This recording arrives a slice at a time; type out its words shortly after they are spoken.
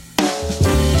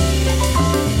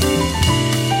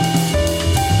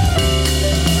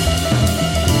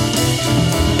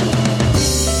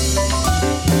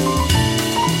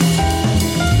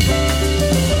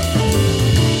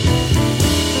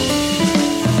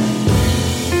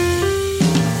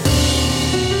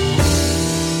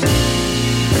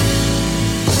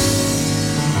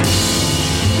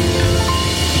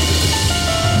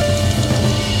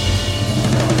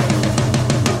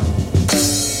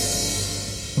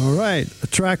All right, a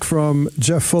track from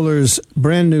Jeff Fuller's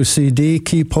brand new CD,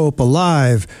 Keep Hope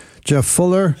Alive. Jeff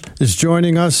Fuller is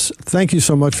joining us. Thank you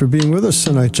so much for being with us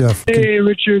tonight, Jeff. Hey,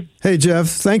 Richard. Hey, Jeff.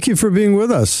 Thank you for being with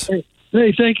us.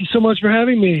 Hey, thank you so much for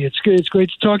having me. It's good. It's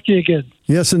great to talk to you again.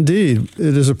 Yes, indeed.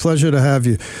 It is a pleasure to have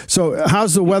you. So,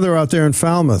 how's the weather out there in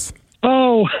Falmouth?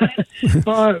 Oh,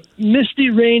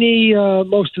 misty, rainy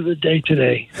most of the day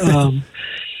today.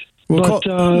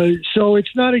 So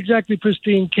it's not exactly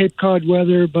pristine Cape Cod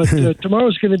weather, but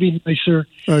tomorrow's going to be nicer.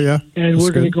 Oh yeah, and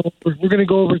we're going to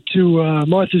go over to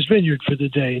Martha's Vineyard for the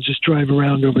day and just drive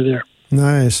around over there.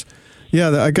 Nice.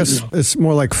 Yeah, I guess it's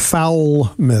more like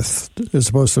Falmouth as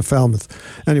opposed to Falmouth.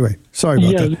 Anyway, sorry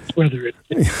about that. Yeah,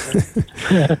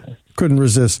 weather. Couldn't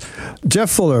resist. Jeff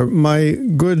Fuller, my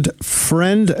good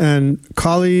friend and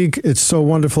colleague, it's so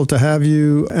wonderful to have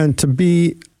you and to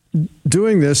be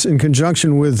doing this in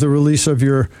conjunction with the release of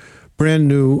your brand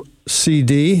new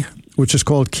CD, which is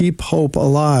called Keep Hope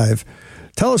Alive.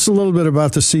 Tell us a little bit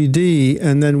about the CD,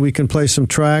 and then we can play some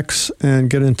tracks and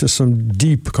get into some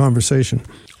deep conversation.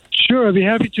 Sure, I'd be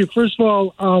happy to. First of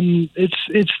all,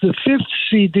 it's the fifth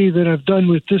CD that I've done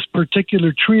with this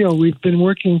particular trio. We've been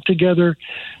working together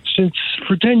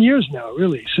for 10 years now,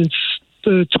 really, since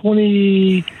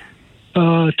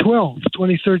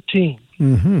 2013.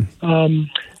 Mm-hmm.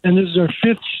 And this is our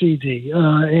fifth CD,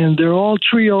 and they're all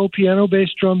trio, piano,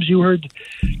 bass, drums. You heard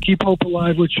Keep Hope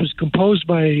Alive, which was composed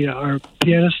by our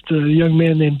pianist, a young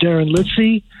man named Darren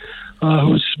Litzy,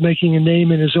 who's making a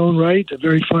name in his own right, a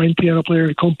very fine piano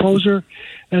player, composer,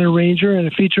 and arranger, and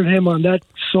it featured him on that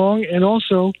song, and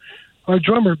also our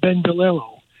drummer, Ben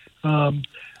Bilello,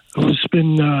 who's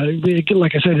been,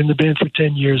 like I said, in the band for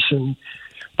 10 years, and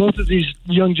both of these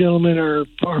young gentlemen are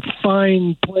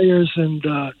fine players and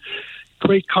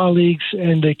great colleagues,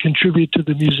 and they contribute to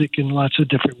the music in lots of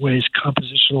different ways,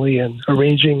 compositionally and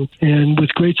arranging, and with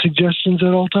great suggestions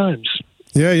at all times.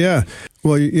 Yeah.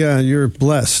 Well, yeah, you're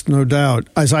blessed, no doubt.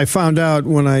 As I found out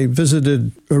when I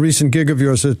visited a recent gig of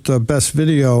yours at Best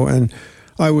Video, and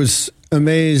I was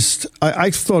amazed. I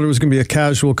thought it was going to be a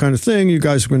casual kind of thing. You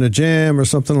guys were going to jam or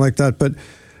something like that, but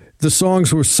the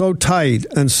songs were so tight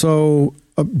and so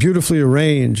beautifully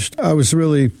arranged. I was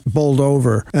really bowled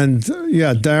over. And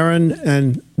yeah, Darren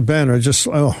and Ben are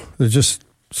they're just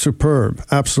superb.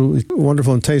 Absolutely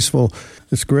wonderful and tasteful.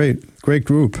 It's great. Great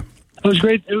group. It was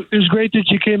great. It was great that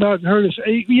you came out and heard us.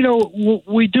 You know,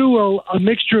 we do a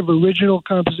mixture of original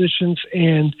compositions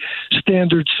and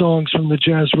standard songs from the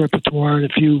jazz repertoire and a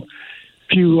few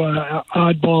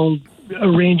oddball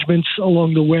arrangements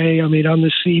along the way. I mean, on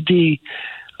the CD,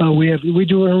 we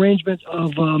do an arrangement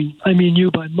of I Mean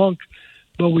You by Monk,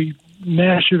 but we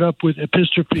mash it up with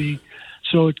Epistrophe,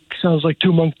 so it sounds like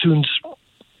two Monk tunes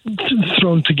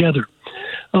thrown together.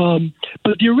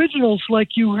 But the originals,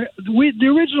 the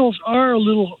originals are a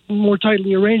little more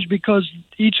tightly arranged because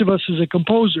each of us is a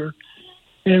composer,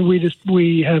 and we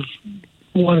have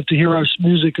wanted to hear our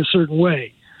music a certain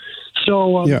way.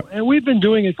 So, and we've been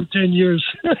doing it for 10 years.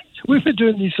 We've been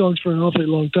doing these songs for an awfully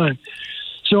long time.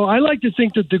 So I like to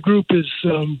think that the group is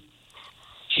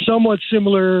somewhat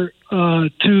similar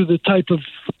to the type of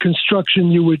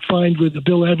construction you would find with the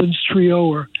Bill Evans Trio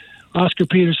or Oscar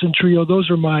Peterson Trio. Those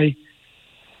are my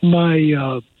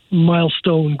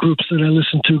milestone groups that I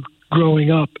listened to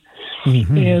growing up.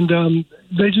 Mm-hmm. And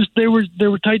they were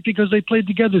tight because they played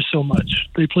together so much.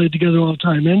 They played together all the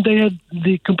time, and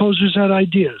the composers had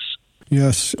ideas.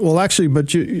 Yes. Well, actually,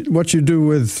 but what you do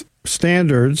with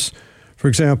standards, for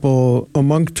example, a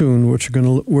Monk tune, which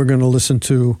we're going to listen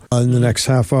to in the next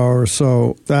half hour or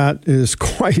so, that is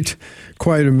quite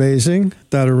amazing,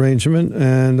 that arrangement.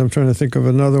 And I'm trying to think of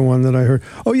another one that I heard.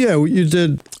 Oh, yeah, you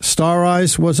did Star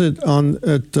Eyes, was it,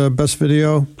 at Best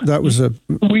Video? That was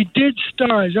We did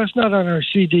Star Eyes. That's not on our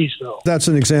CDs, though. That's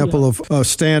an example of a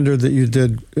standard that you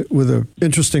did with an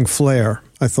interesting flair,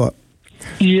 I thought.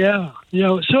 Yeah.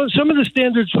 So some of the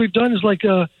standards we've done is like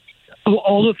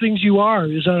All the Things You Are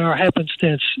is on our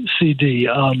Happenstance CD.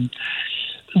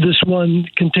 This one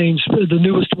the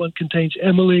newest one contains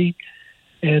Emily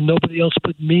and Nobody Else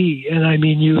But Me and I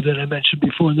Mean You that I mentioned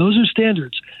before. And those are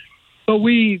standards. But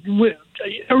we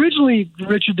originally,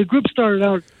 Richard, the group started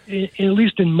out, at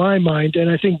least in my mind,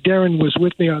 and I think Darren was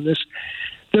with me on this,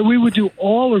 that we would do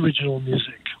all original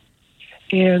music.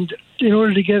 And in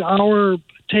order to get our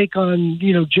take on,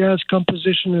 jazz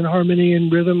composition and harmony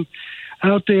and rhythm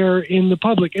out there in the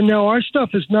public. And now our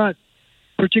stuff is not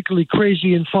particularly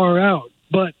crazy and far out,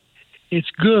 but it's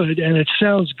good and it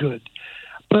sounds good.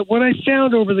 But what I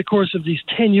found over the course of these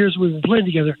 10 years we've been playing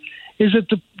together is that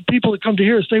the people that come to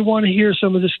hear us, they want to hear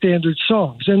some of the standard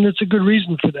songs. And it's a good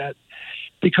reason for that.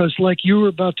 because like you were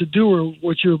about to do, or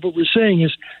what we're saying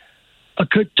is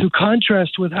to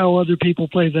contrast with how other people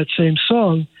play that same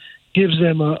song gives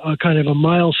them a kind of a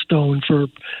milestone for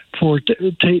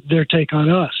their take on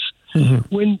us.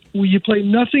 Mm-hmm. When you play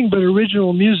nothing but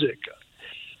original music,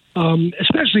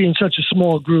 especially in such a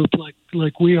small group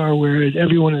like we are, where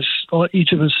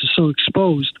each of us is so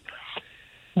exposed,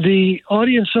 the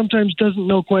audience sometimes doesn't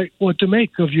know quite what to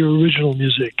make of your original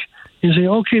music. You say,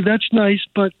 okay, that's nice,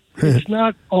 but it's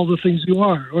not all the things you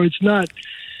are, or it's not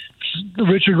the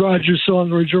Richard Rodgers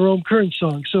song or a Jerome Kern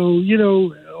song. So,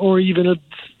 or even a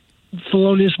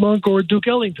Thelonious Monk or a Duke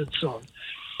Ellington song.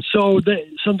 So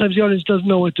sometimes the audience doesn't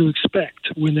know what to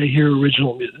expect when they hear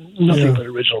nothing but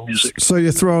original music. So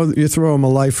you throw them a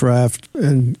life raft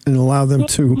and allow them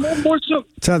to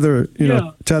tether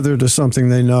to something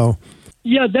they know.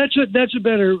 Yeah, that's a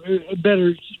better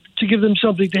to give them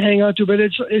something to hang on to. But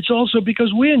it's also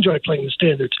because we enjoy playing the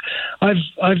standards.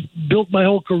 I've built my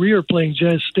whole career playing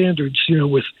jazz standards.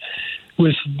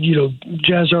 With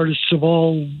jazz artists of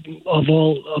all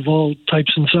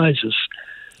types and sizes.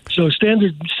 So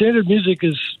standard music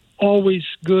is always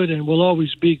good and will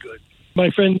always be good. My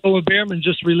friend Noah Behrman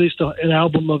just released an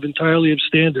album entirely of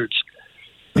standards,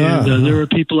 and there were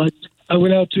people I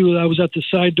went out to. I was at the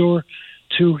side door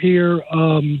to hear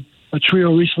a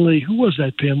trio recently. Who was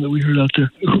that, Pam, that we heard out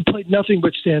there? Who played nothing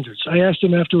but standards? I asked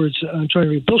him afterwards. I'm trying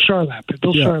to read Bill Charlap.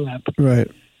 Charlap.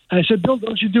 Right. I said, Bill,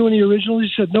 don't you do any originals?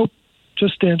 He said, nope,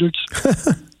 just standards.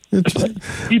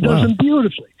 He does them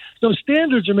beautifully. So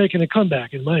standards are making a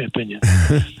comeback, in my opinion.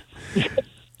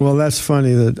 Well, that's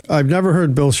funny that I've never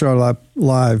heard Bill Charlap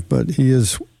live, but he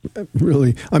is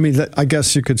really, I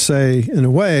guess you could say, in a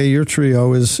way, your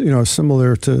trio is,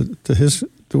 similar to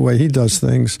the way he does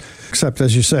things, except,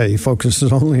 as you say, he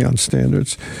focuses only on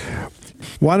standards.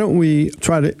 Why don't we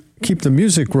try to keep the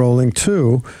music rolling,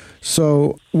 too?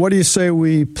 So what do you say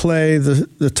we play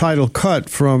the title cut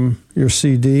from your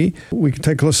CD? We can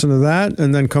take a listen to that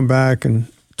and then come back and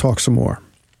talk some more.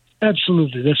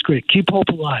 Absolutely. That's great. Keep hope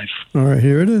alive. All right,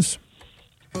 here it is.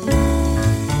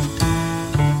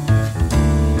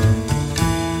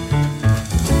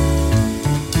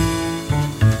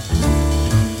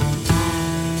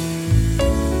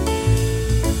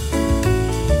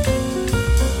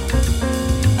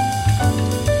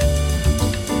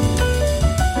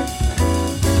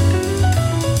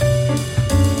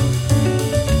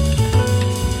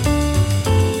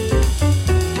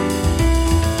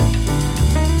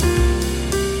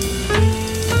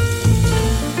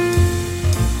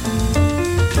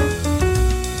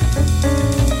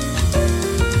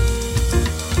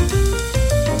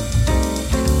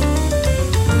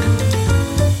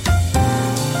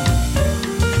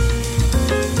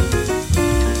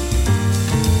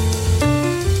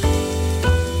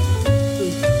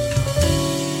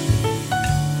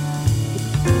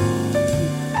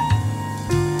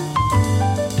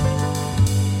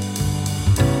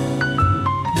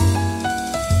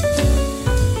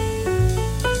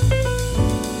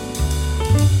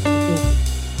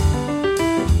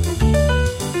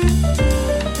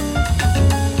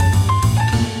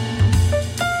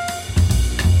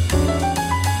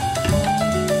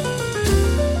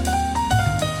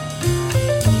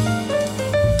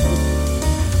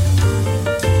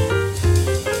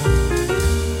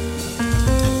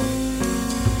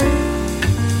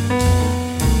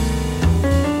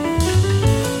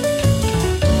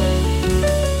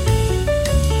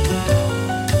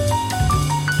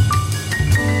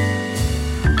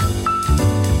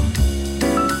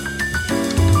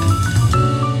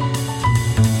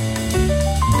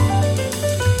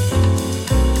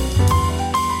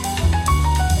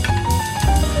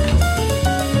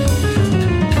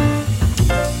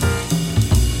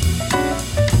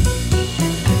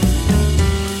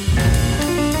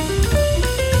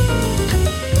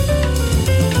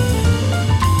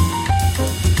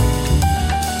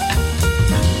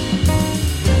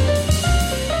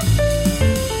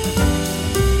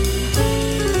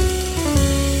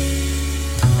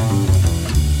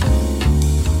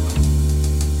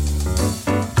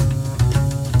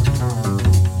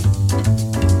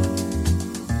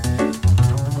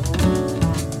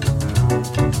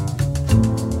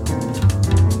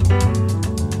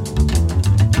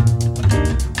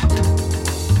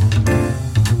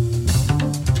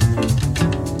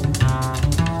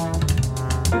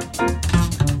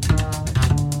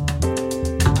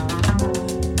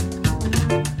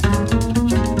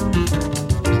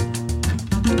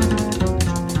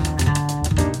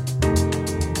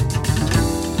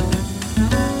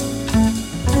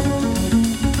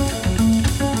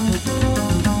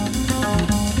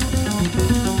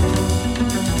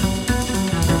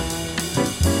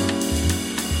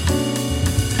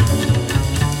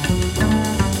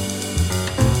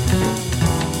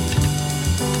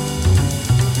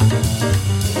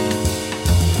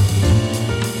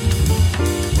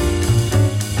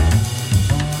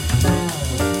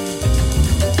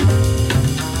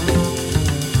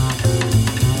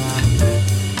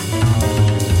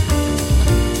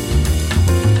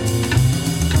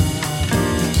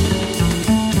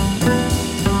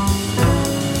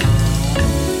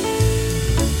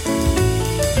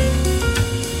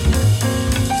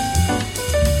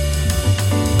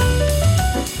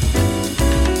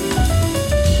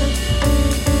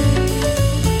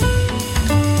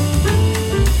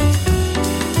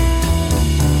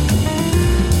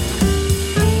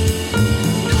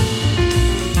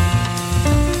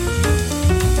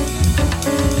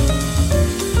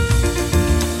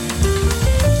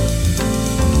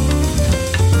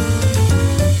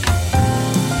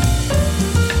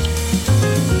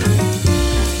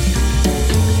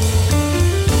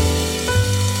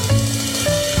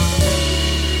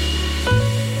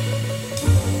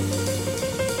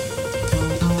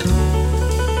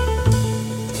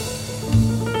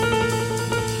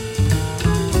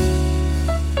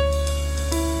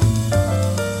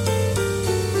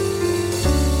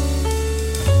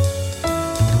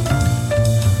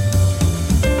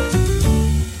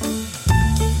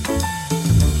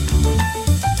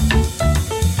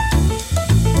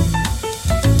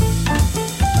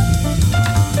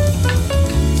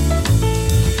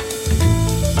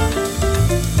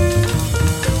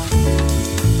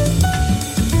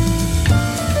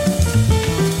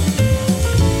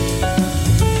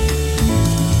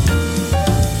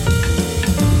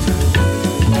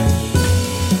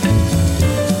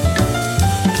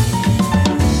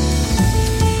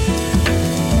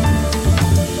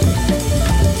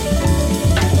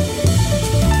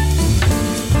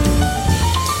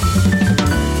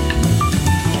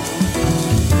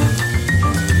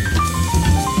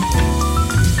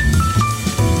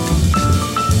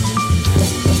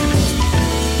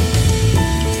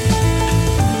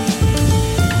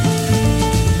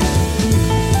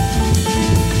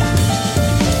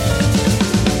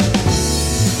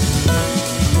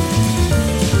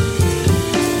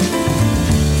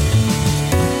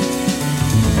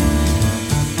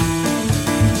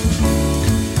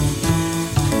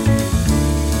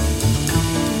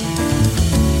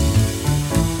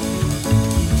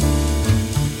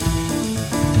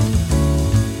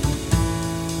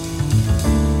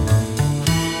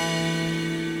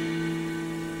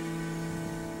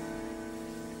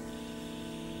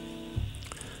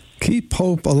 Keep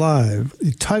Hope Alive,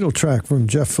 the title track from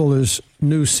Jeff Fuller's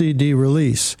new CD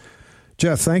release.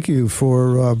 Jeff, thank you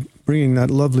for bringing that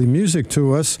lovely music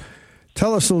to us.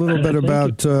 Tell us a little bit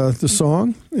about the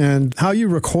song and how you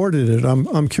recorded it.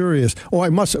 I'm curious. I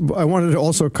wanted to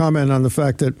also comment on the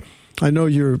fact that I know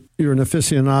you're an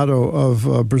aficionado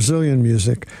of Brazilian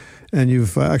music, and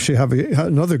you've actually have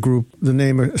another group, the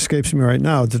name escapes me right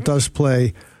now, that does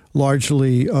play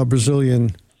largely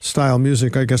Brazilian style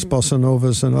music, I guess bossa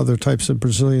novas and other types of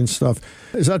Brazilian stuff.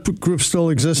 Is that group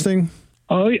still existing?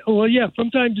 Oh, well, yeah,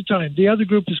 from time to time. The other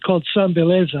group is called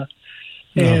Sambeleza,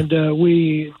 and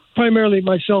we, primarily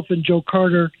myself and Joe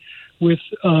Carter, with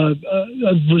a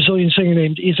Brazilian singer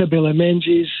named Isabella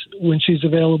Mendes when she's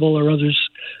available, or others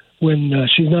when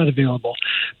she's not available.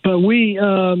 But we,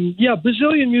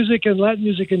 Brazilian music and Latin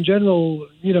music in general,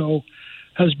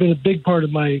 has been a big part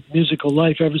of my musical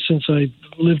life ever since I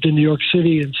lived in New York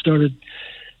City and started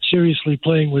seriously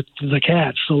playing with the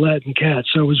Cats, the Latin Cats.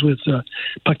 I was with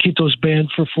Paquito's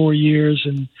band for 4 years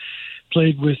and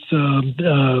played with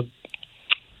lots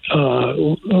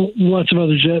of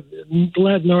other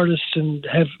Latin artists, and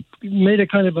have made a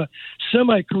kind of a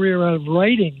semi-career out of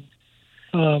writing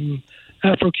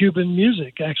Afro-Cuban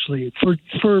music, actually,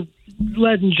 for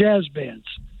Latin jazz bands.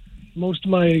 Most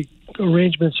of my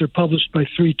arrangements are published by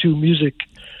 3-2 Music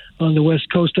on the West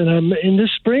Coast, and in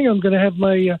this spring I'm going to have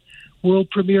my world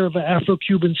premiere of an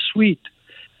Afro-Cuban suite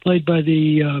played by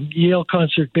the Yale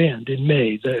Concert Band in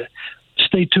May.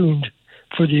 Stay tuned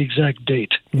for the exact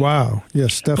date. Wow,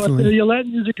 yes, definitely. But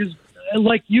Latin music is,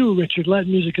 like you, Richard,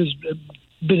 Latin music has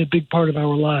been a big part of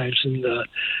our lives, and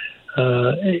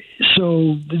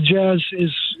so jazz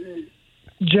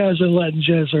and Latin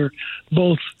jazz are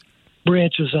both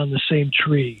branches on the same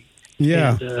tree.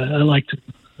 Yeah. And I like to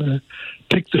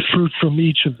pick the fruit from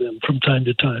each of them from time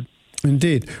to time.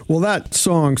 Indeed. Well, that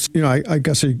song, I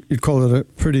guess you'd call it a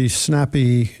pretty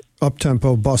snappy,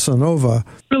 up-tempo bossa nova.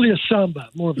 Really a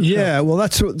samba, more of a samba. Yeah, well,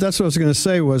 that's what I was going to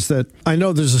say, was that I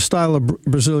know there's a style of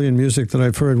Brazilian music that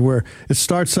I've heard where it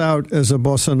starts out as a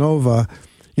bossa nova,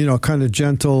 kind of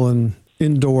gentle and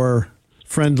indoor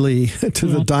friendly to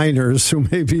the diners who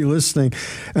may be listening.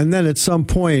 And then at some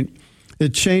point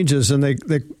it changes, and they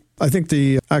I think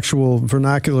the actual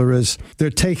vernacular is they're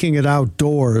taking it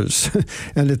outdoors.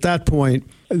 And at that point,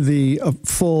 the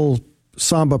full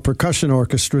samba percussion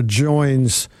orchestra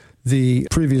joins the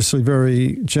previously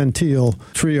very genteel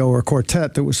trio or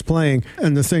quartet that was playing,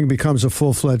 and the thing becomes a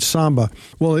full-fledged samba.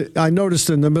 Well, I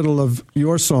noticed in the middle of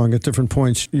your song at different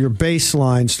points, your bass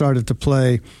line started to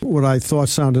play what I thought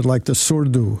sounded like the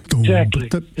surdo. Exactly.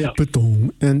 Yeah.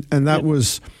 And that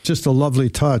was just a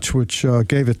lovely touch, which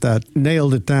gave it that,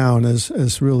 nailed it down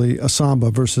as really a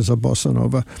samba versus a bossa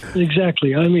nova.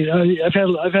 Exactly. I mean,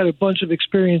 I've had a bunch of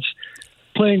experience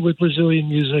playing with Brazilian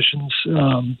musicians,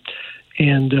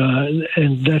 and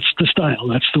that's the style.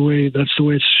 That's the way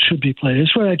it should be played.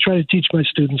 It's what I try to teach my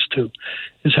students too,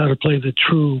 is how to play the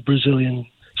true Brazilian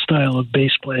style of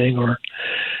bass playing, or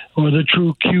the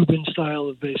true Cuban style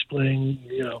of bass playing.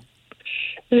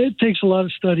 It takes a lot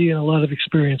of study and a lot of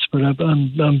experience, but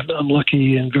I'm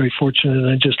lucky and very fortunate, and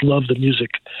I just love the music.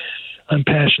 I'm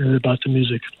passionate about the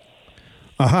music.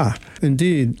 Aha,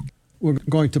 indeed. We're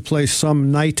going to play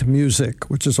Some Night Music,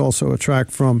 which is also a track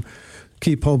from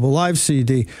Keep Hope Alive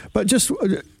CD. But just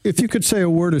if you could say a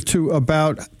word or two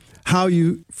about how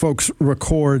you folks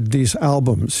record these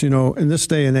albums. In this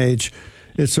day and age,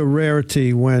 it's a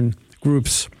rarity when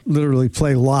groups literally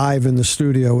play live in the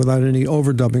studio without any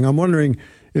overdubbing. I'm wondering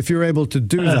if you're able to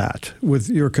do that with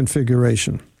your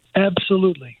configuration.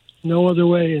 Absolutely. No other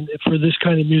way. And for this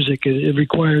kind of music, it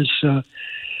requires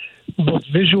both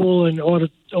visual and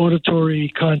auditory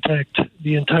contact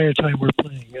the entire time we're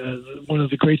playing. One of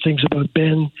the great things about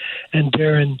Ben and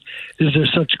Darren is they're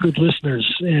such good listeners,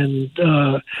 and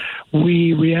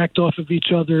we react off of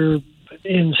each other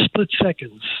in split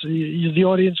seconds. The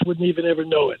audience wouldn't even ever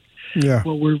know it. Yeah.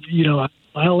 Well,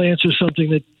 I'll answer something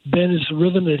that Ben is a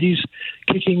rhythm that he's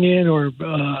kicking in, or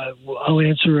I'll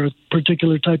answer a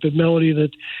particular type of melody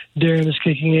that Darren is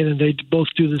kicking in, and they both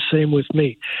do the same with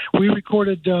me. We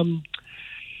recorded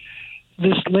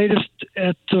this latest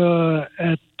at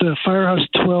Firehouse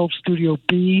 12 Studio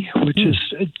B, which is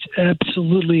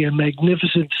absolutely a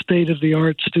magnificent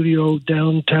state-of-the-art studio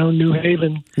downtown New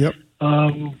Haven. Yep.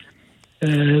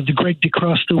 The Greg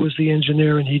DeCrosta was the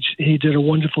engineer, and he did a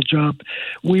wonderful job.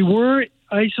 We were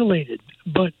isolated,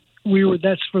 but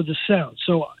that's for the sound.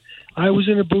 So I was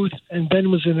in a booth, and Ben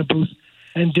was in a booth,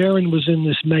 and Darren was in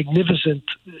this magnificent,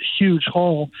 huge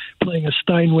hall playing a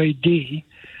Steinway D,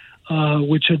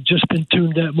 which had just been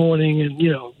tuned that morning. And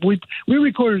we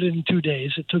recorded it in 2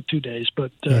 days. It took 2 days,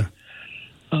 but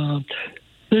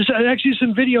There's actually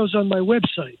some videos on my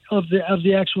website of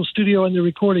the actual studio and the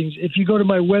recordings. If you go to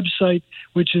my website,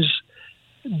 which is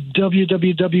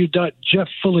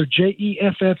www.jefffuller,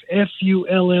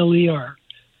 JEFFFULLER,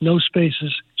 no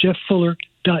spaces,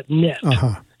 jefffuller.net.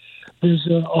 There's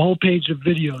a whole page of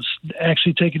videos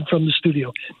actually taken from the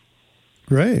studio.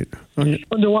 Great. It's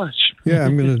fun to watch. Yeah,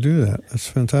 I'm going to do that. That's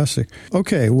fantastic.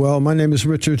 Okay, well, my name is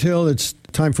Richard Hill. It's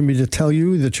time for me to tell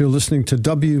you that you're listening to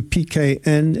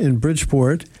WPKN in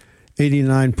Bridgeport,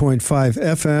 89.5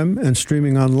 FM, and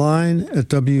streaming online at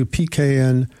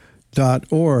WPKN.org.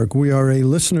 We are a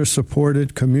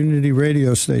listener-supported community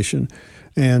radio station,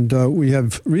 and we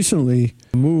have recently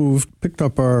picked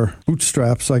up our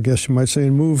bootstraps, I guess you might say,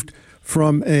 and moved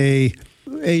from a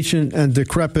ancient and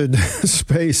decrepit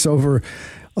space over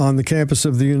on the campus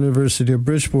of the University of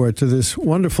Bridgeport to this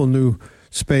wonderful new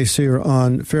space here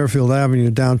on Fairfield Avenue,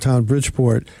 downtown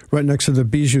Bridgeport, right next to the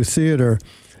Bijou Theater.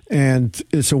 And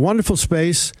it's a wonderful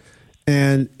space,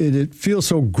 and it feels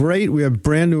so great. We have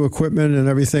brand new equipment and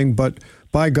everything, but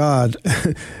by God,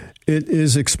 it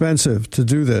is expensive to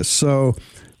do this. So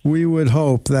we would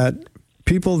hope that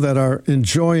people that are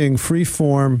enjoying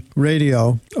free-form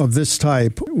radio of this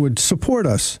type would support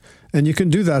us. And you can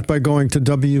do that by going to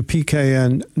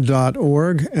WPKN.org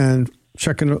and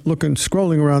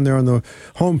scrolling around there on the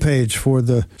homepage for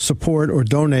the support or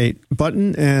donate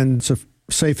button. And it's a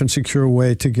safe and secure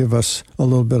way to give us a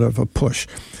little bit of a push.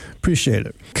 Appreciate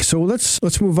it. So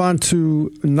let's move on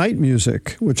to Night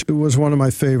Music, which was one of my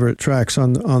favorite tracks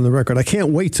on the record. I can't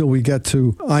wait till we get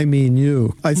to I Mean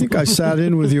You. I think I sat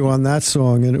in with you on that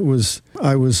song, and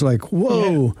I was like,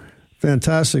 whoa, yeah.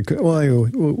 Fantastic. Well, anyway,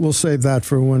 we'll save that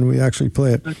for when we actually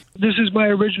play it. This is my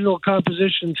original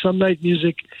composition, Some Night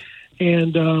Music,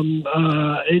 and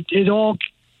it all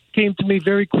came to me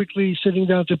very quickly sitting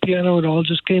down at the piano. It all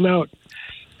just came out,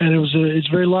 and it's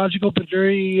very logical, but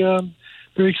very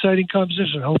exciting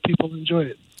composition. I hope people enjoy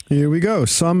it. Here we go.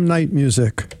 Some Night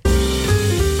Music.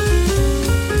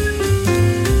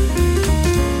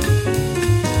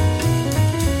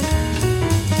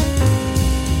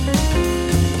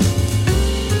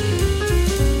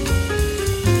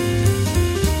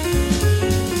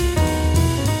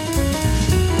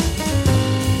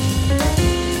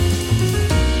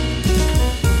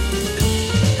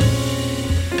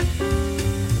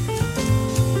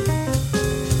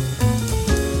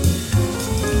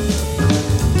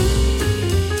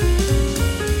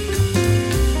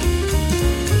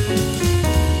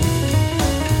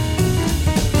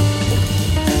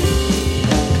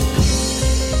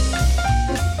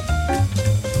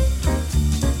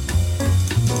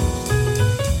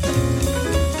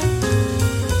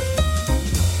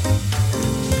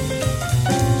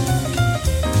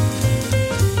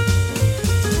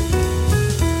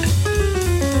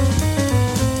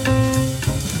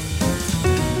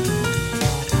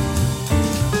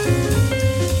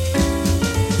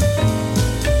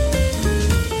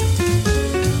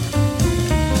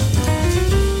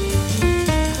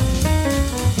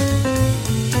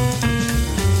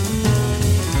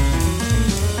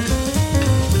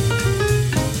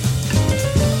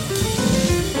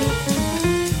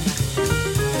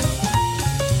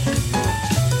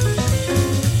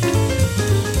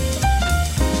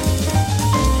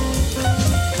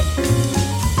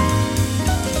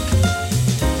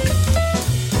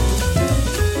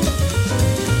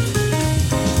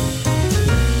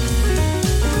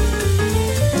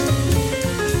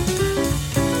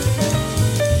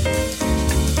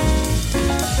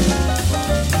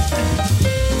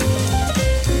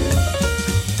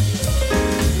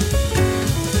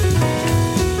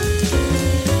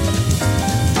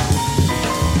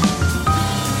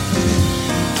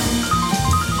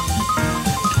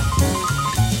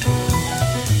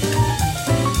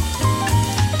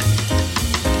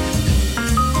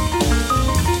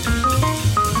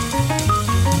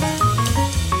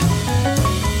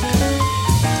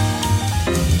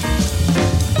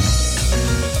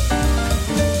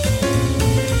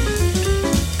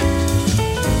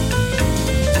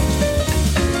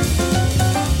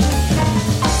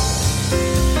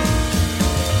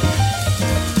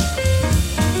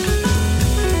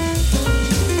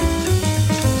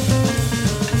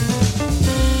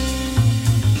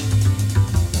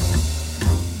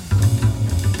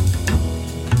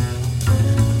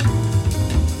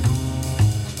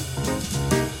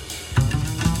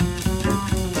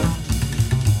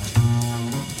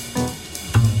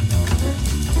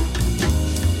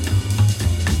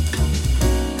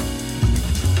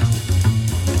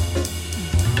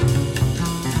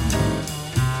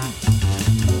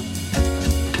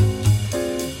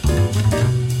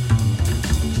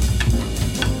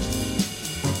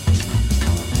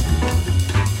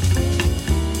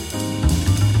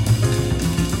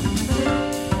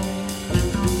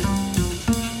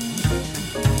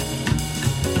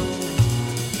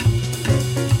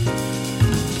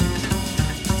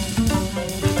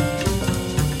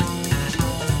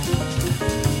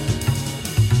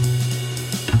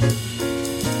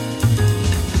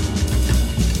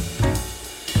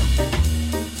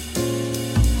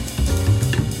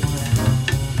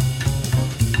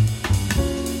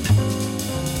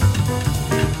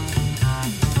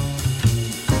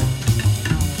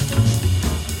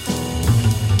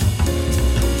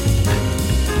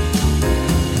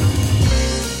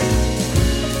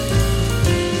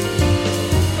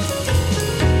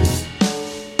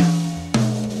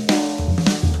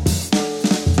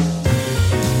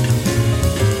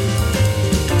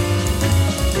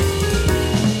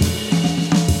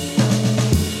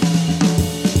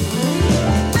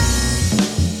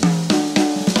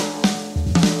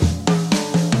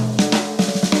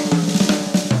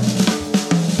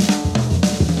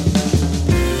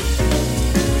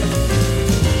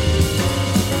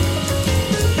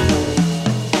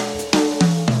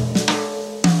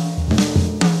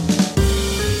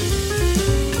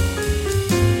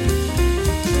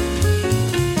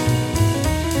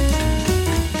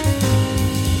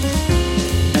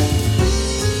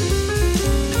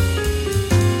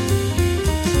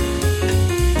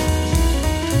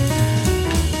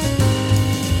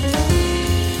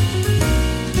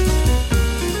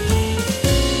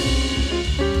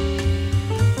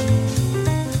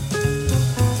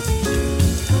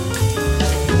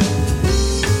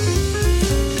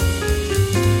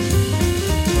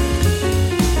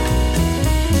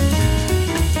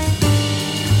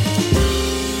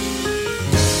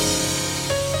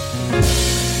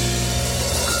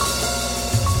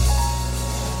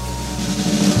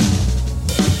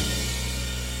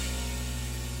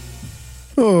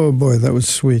 Oh, boy, that was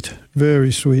sweet.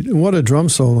 Very sweet. And what a drum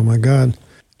solo, my God.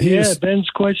 Ben's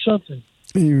quite something.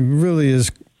 He really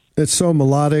is. It's so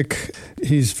melodic.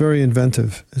 He's very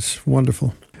inventive. It's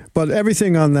wonderful. But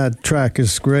everything on that track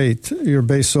is great. Your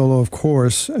bass solo, of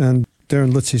course, and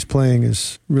Darren Litzy's playing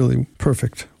is really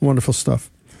perfect. Wonderful stuff.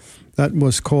 That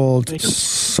was called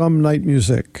Some Night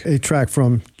Music, a track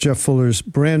from Jeff Fuller's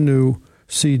brand new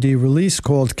CD release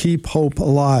called Keep Hope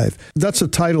Alive. That's the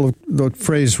title of the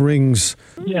phrase rings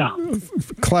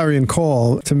clarion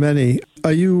call to many.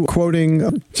 Are you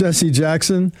quoting Jesse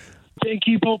Jackson?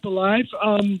 Keep Hope Alive?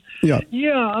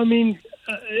 Yeah, I mean,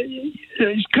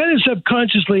 kind of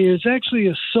subconsciously, it's actually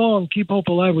a song. Keep Hope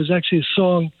Alive was actually a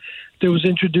song that was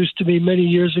introduced to me many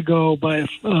years ago by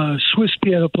a Swiss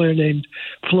piano player named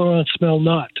Florence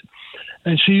Melnot.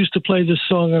 And she used to play this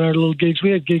song on our little gigs.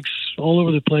 We had gigs all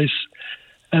over the place,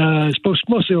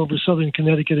 mostly over Southern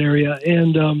Connecticut area.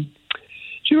 And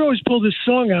she would always pull this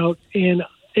song out, and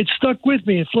it stuck with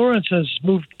me. And Florence has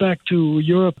moved back to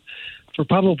Europe for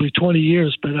probably 20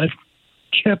 years, but I've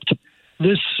kept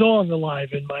this song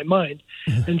alive in my mind.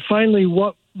 And finally,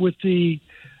 what with the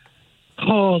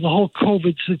whole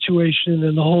COVID situation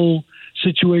and the whole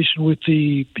situation with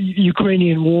the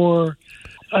Ukrainian war,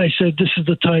 I said, this is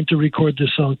the time to record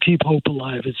this song, Keep Hope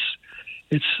Alive. It's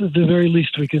the very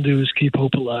least we can do is keep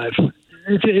hope alive.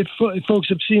 If folks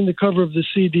have seen the cover of the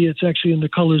CD, it's actually in the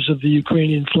colors of the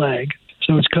Ukrainian flag.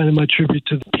 So it's kind of my tribute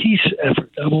to the peace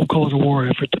effort. I won't call it a war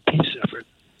effort, the peace effort.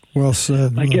 Well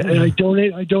said. I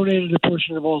donated a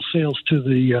portion of all sales to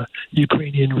the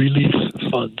Ukrainian relief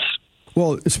funds.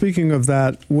 Well, speaking of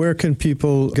that, where can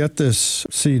people get this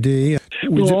CD?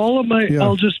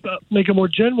 I'll just make a more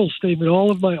general statement.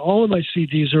 All of my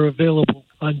CDs are available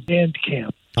on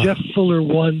Bandcamp.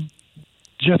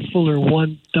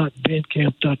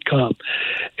 JeffFuller1.bandcamp.com.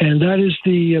 And that is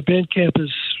the Bandcamp,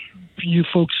 as you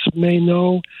folks may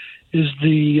know, is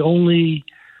the only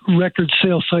record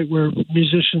sale site where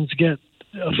musicians get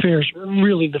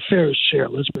really the fairest share,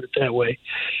 let's put it that way.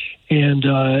 And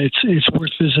it's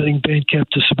worth visiting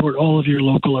Bandcamp to support all of your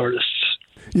local artists.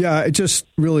 Yeah, I just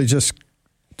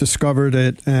discovered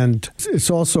it, and it's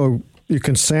also, you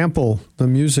can sample the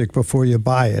music before you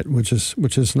buy it, which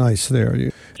is nice there.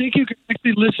 I think you can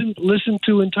actually listen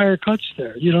to entire cuts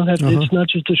there. You don't have to, it's not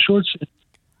just a short set.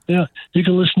 Yeah, you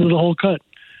can listen to the whole cut.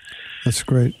 That's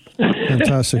great.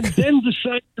 Fantastic. And then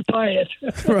decide to buy it.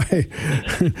 Right.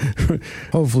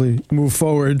 Hopefully move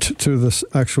forward to this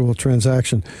actual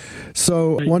transaction.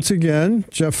 So once again,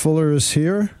 Jeff Fuller is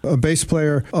here, a bass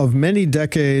player of many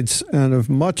decades and of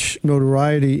much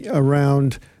notoriety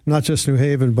around not just New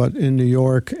Haven, but in New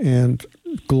York and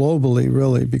globally,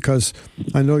 really, because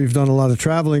I know you've done a lot of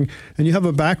traveling and you have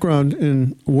a background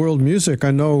in world music. I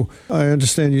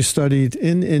understand you studied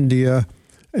in India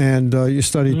and you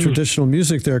studied traditional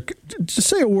music there. Just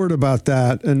say a word about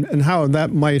that and how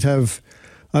that might have,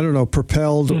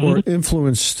 propelled or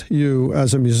influenced you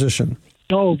as a musician.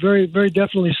 Oh, very, very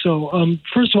definitely so.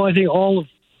 First of all, I think all of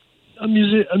a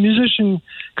musician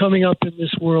coming up in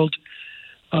this world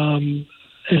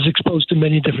is exposed to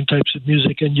many different types of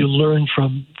music, and you learn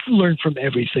from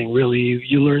everything. Really,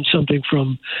 you learn something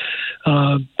from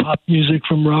pop music,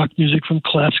 from rock music, from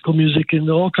classical music, and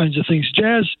all kinds of things.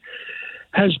 Jazz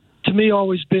has, to me,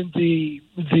 always been the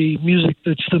music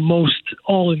that's the most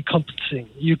all-encompassing.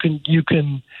 You can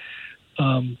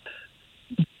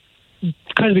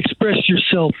kind of express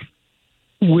yourself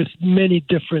with many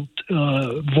different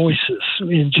voices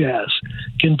in jazz.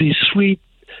 It can be sweet,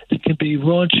 it can be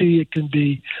raunchy, it can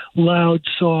be loud,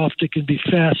 soft, it can be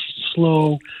fast,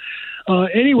 slow.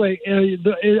 Anyway,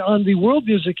 on the world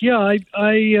music, I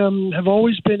have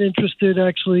always been interested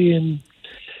actually in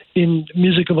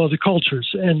music of other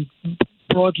cultures and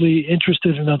broadly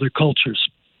interested in other cultures,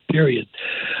 period.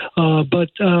 But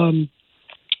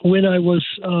when I was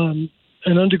an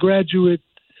undergraduate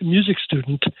music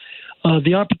student,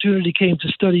 the opportunity came to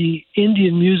study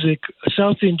Indian music,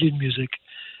 South Indian music,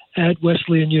 at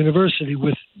Wesleyan University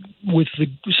with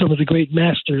some of the great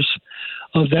masters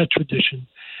of that tradition.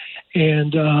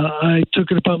 And I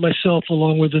took it upon myself,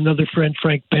 along with another friend,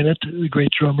 Frank Bennett, the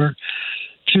great drummer,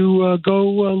 to go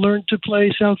learn to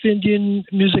play South Indian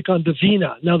music on the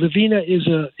veena. Now, the veena is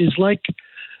like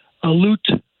a lute,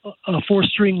 a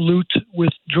 4-string lute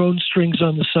with drone strings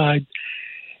on the side.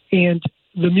 And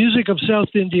the music of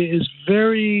South India is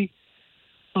very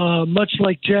much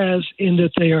like jazz in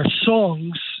that they are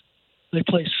songs. They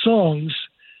play songs,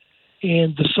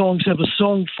 and the songs have a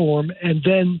song form, and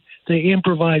then they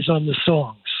improvise on the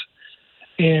songs.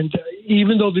 And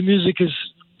even though the music is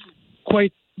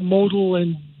quite modal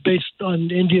and based on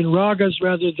Indian ragas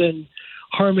rather than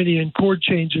harmony and chord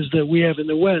changes that we have in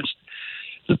the West.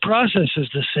 The process is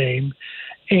the same.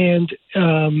 And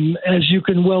as you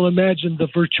can well imagine,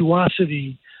 the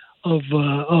virtuosity of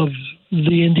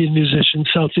the Indian musicians,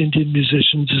 South Indian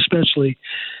musicians especially,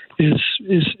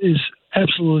 is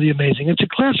absolutely amazing. It's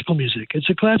a classical music. It's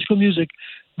a classical music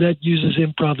that uses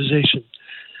improvisation.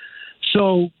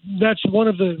 So that's one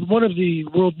of the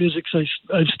world musics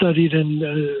I've studied, and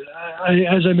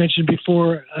as I mentioned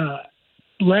before,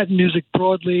 Latin music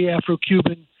broadly,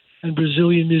 Afro-Cuban, and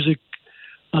Brazilian music.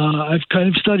 I've kind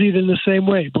of studied in the same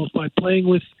way, both by playing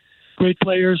with great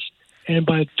players and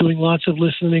by doing lots of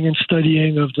listening and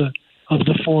studying of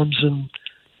the forms and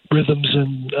rhythms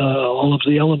and all of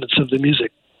the elements of the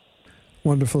music.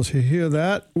 Wonderful to hear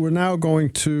that. We're now going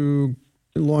to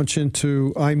launch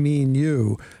into I Mean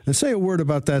You and say a word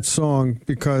about that song,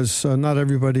 because not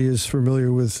everybody is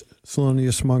familiar with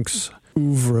Thelonious Monk's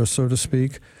oeuvre, so to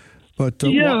speak. But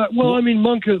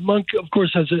Monk of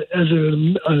course has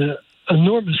an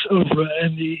enormous oeuvre,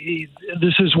 and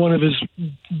this is one of his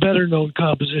better known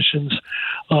compositions.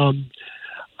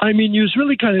 I Mean You is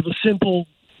really kind of a simple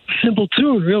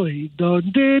tune, really. But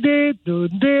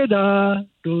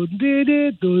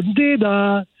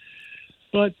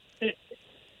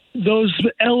those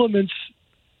elements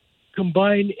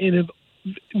combine in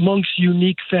Monk's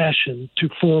unique fashion to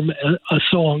form a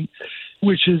song,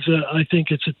 which is, I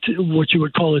think it's what you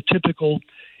would call a typical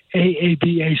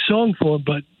AABA song form,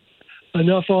 but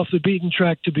enough off the beaten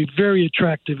track to be very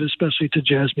attractive, especially to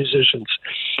jazz musicians.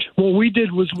 What we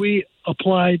did was we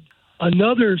applied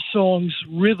another song's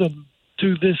rhythm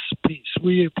to this piece.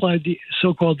 We applied the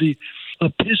so-called the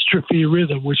epistrophe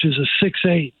rhythm, which is a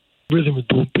 6/8 rhythm with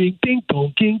boom, ping, ping,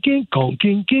 pong, king, king, kong,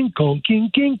 king, king, kong, king,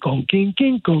 king, kong, king,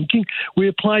 king, kong, king. We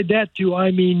applied that to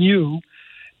I Mean You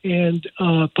and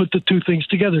put the two things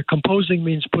together. Composing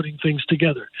means putting things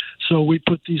together. So we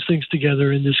put these things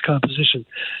together in this composition.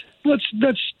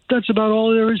 That's about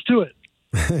all there is to it.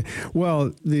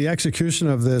 Well, the execution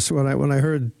of this, when I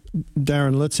heard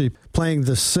Darren Litzy playing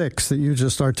the 6 that you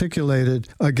just articulated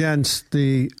against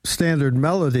the standard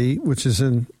melody, which is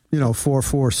in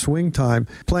 4/4 swing time,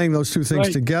 playing those two things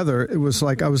together, it was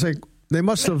like they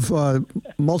must have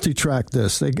multi-tracked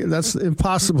this. That's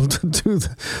impossible to do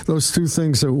those two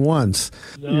things at once.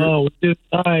 No, we did it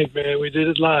live, man. We did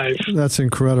it live. That's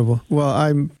incredible. Well,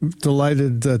 I'm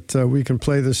delighted that we can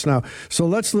play this now. So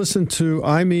let's listen to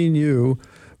I Mean You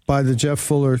by the Jeff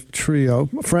Fuller Trio.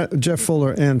 Jeff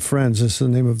Fuller and Friends is the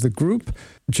name of the group.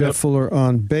 Jeff Fuller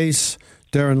on bass,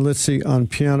 Darren Litzy on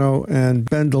piano, and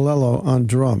Ben DiLello on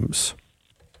drums.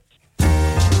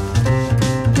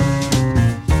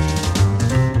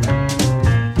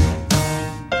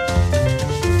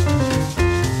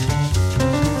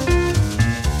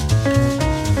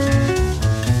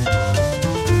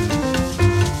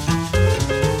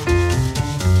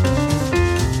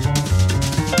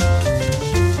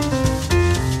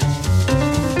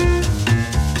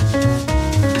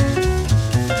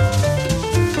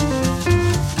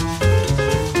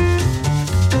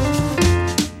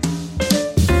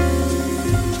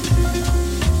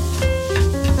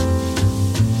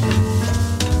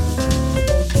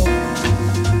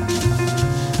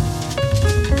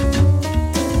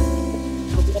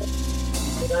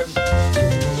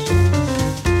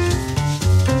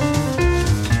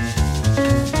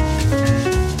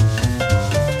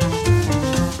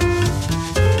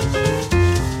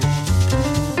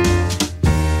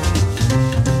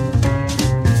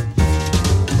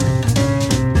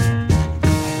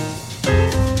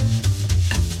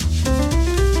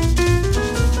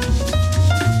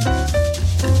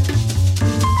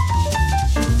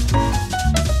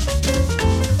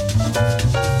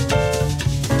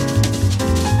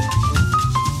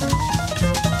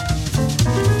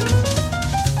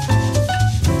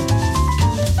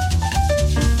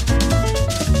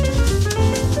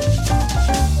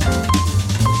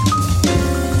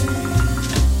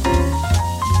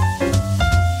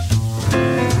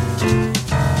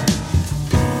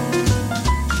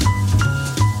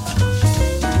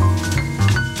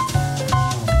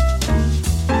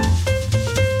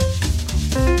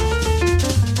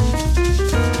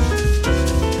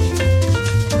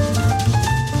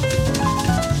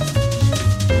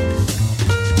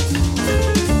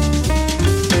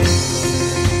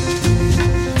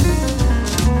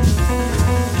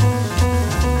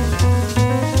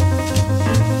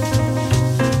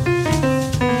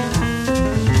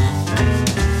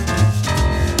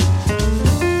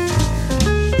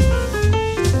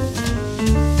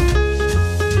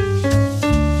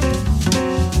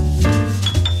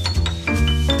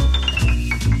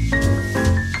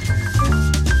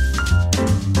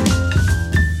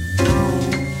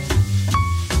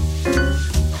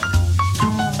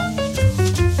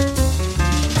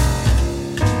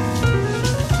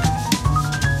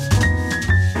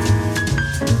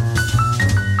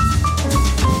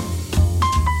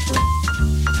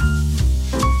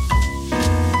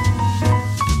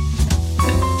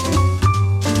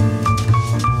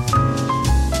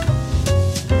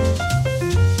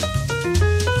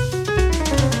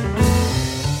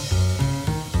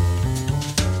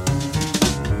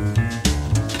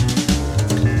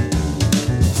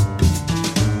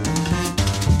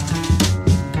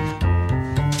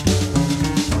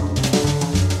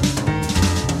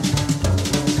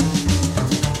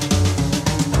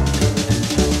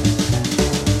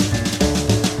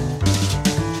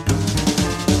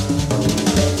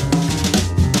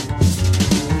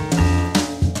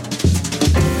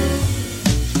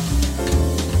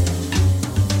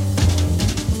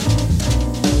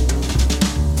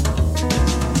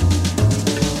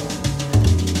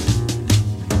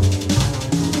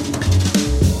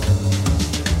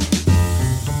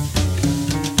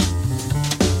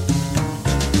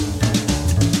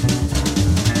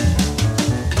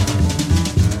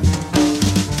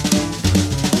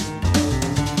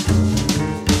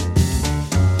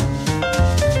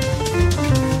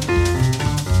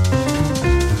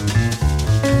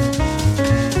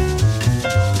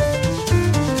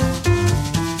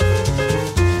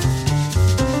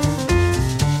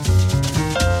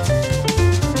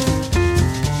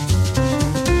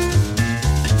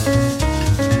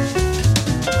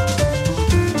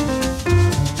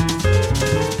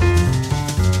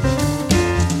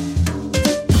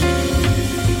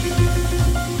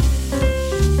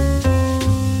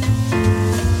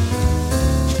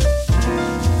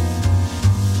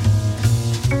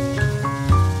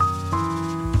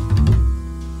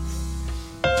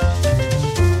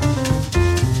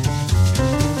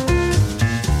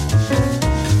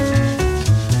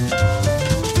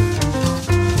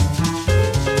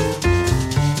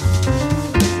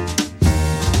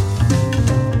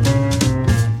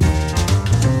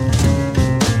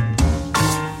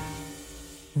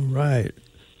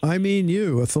 I Mean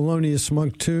You, a Thelonious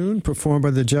Monk tune performed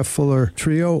by the Jeff Fuller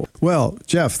Trio. Well,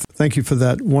 Jeff, thank you for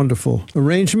that wonderful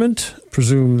arrangement.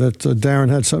 Presume that Darren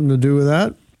had something to do with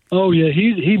that. Oh, yeah,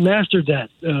 he mastered that.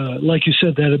 Like you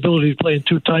said, that ability to play in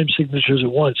 2 time signatures at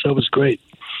once. That was great.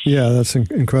 Yeah, that's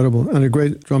incredible. And a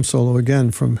great drum solo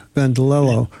again from Ben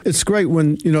DiLello. It's great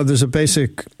when, there's a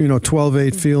basic,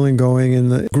 12/8 feeling going in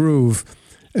the groove.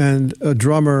 And a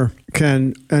drummer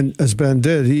can, and as Ben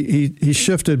did, he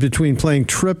shifted between playing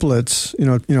triplets,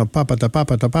 papa da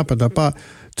papa da papa da pa,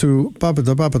 to papa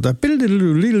da papa da,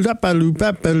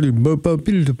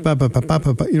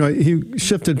 he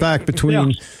shifted back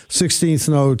between 16th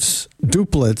notes,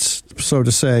 duplets, so to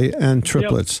say, and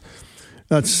triplets. Yep.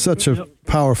 That's such a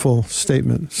powerful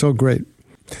statement. So great.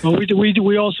 Well,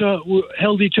 we also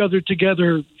held each other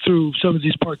together through some of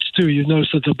these parts too. You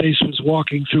notice that the bass was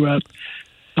walking throughout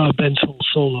Ben's whole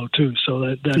solo too, so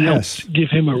that helps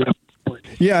give him a rep point.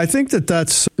 Yeah, I think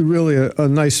that's really a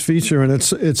nice feature, and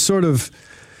it's sort of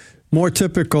more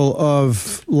typical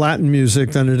of Latin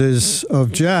music than it is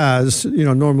of jazz.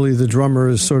 Normally the drummer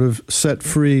is sort of set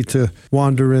free to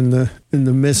wander in the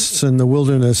mists and the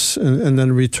wilderness, and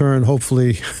then return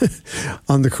hopefully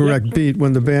on the correct beat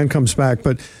when the band comes back.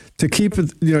 But to keep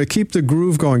it, keep the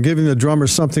groove going, giving the drummer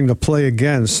something to play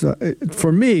against,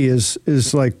 for me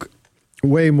is like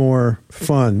way more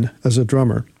fun as a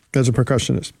drummer, as a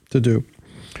percussionist, to do.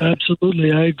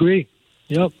 Absolutely, I agree.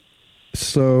 Yep.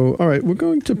 So, all right, we're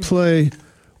going to play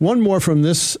one more from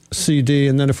this CD,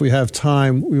 and then if we have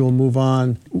time, we will move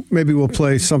on. Maybe we'll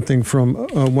play something from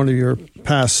one of your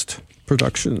past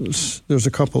productions. There's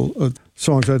a couple of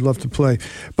songs I'd love to play.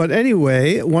 But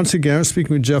anyway, once again,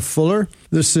 speaking with Jeff Fuller,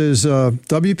 this is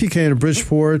WPK in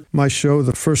Bridgeport, my show,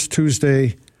 the first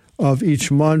Tuesday of each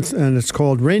month, and it's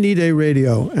called Rainy Day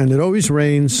Radio, and it always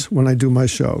rains when I do my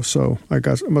show, so I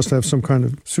must have some kind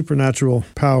of supernatural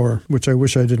power, which I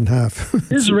wish I didn't have.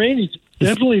 It's rainy,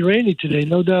 definitely rainy today,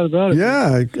 no doubt about it.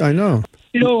 Yeah, I know.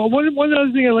 One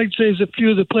other thing I'd like to say is a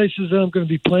few of the places that I'm going to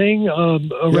be playing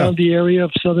around the area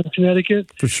of Southern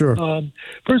Connecticut. For sure.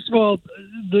 First of all,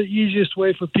 the easiest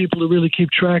way for people to really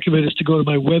keep track of it is to go to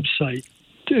my website.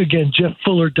 Again,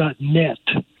 jefffuller.net.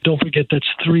 Don't forget that's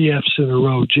 3 F's in a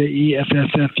row,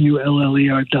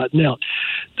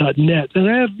 JEFFFULLER.net. And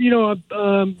I have,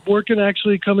 I'm working,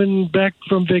 actually coming back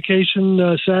from vacation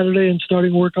Saturday and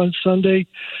starting work on Sunday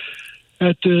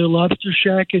at the Lobster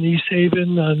Shack in East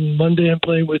Haven. On Monday, I'm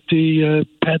playing with the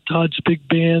Pat Todd's big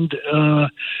band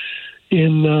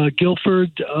in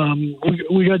Guilford.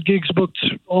 We got gigs booked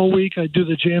all week. I do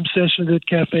the jam session at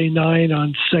Cafe 9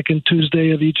 on second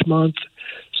Tuesday of each month.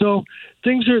 So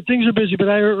things are busy, but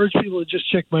I urge people to just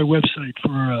check my website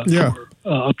for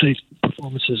updates,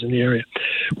 performances in the area.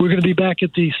 We're going to be back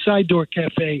at the Side Door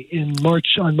Cafe on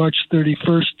March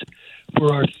 31st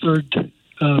for our third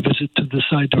visit to the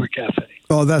Side Door Cafe.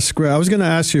 Oh, that's great. I was going to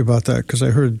ask you about that because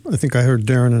I think I heard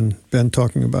Darren and Ben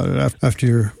talking about it after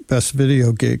your Best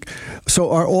Video gig. So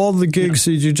are all the gigs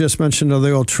that you just mentioned, are they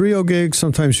all trio gigs?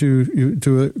 Sometimes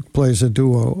you play as a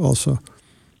duo also.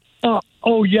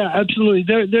 Oh, yeah, absolutely.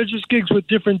 They're just gigs with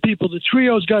different people. The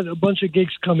trio's got a bunch of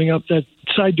gigs coming up. That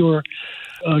Side Door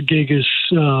gig is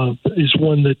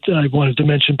one that I wanted to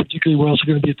mention particularly. We're also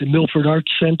going to be at the Milford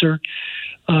Arts Center.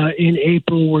 In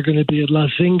April, we're going to be at La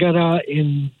Zingara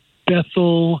in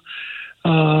Bethel,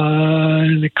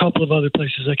 and a couple of other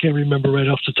places I can't remember right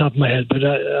off the top of my head, but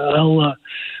I'll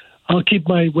keep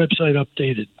my website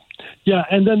updated. Yeah,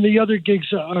 and then the other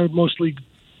gigs are mostly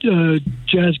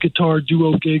jazz guitar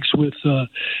duo gigs with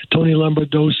Tony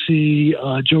Lombardozzi,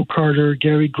 Joe Carter,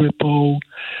 Gary Grippo.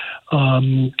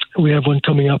 We have one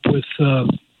coming up with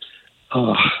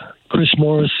Chris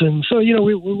Morrison. So,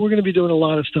 we're going to be doing a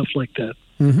lot of stuff like that.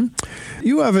 Mm-hmm.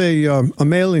 You have a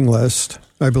mailing list,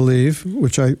 I believe,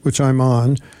 which I'm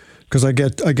on, because I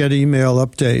get email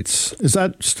updates. Is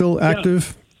that still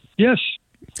active? Yeah. Yes.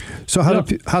 So how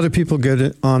do people get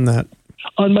it on that?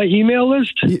 On my email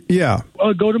list? Yeah.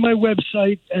 Go to my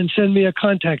website and send me a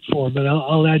contact form, and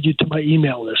I'll add you to my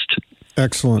email list.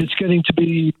 Excellent. It's getting to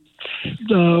be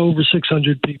over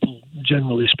 600 people,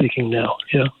 generally speaking, now.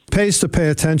 Yeah. Pays to pay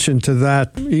attention to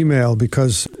that email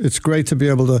because it's great to be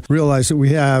able to realize that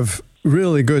we have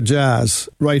really good jazz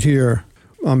right here.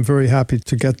 I'm very happy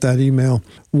to get that email.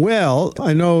 Well,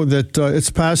 I know that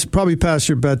it's probably past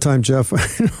your bedtime, Jeff.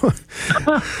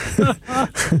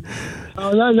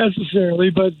 Not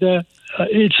necessarily, but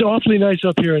it's awfully nice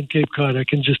up here in Cape Cod. I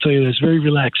can just tell you that. It's very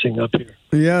relaxing up here.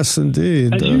 Yes,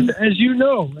 indeed. As you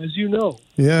know.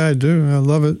 Yeah, I do. I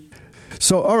love it.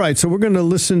 So, all right. So we're going to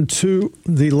listen to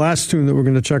the last tune that we're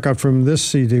going to check out from this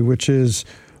CD, which is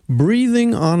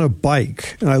Breathing on a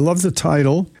Bike. And I love the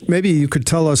title. Maybe you could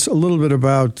tell us a little bit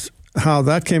about how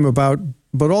that came about,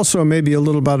 but also maybe a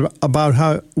little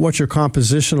about what your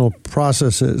compositional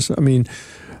process is. I mean,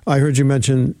 I heard you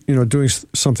mention, doing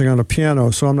something on a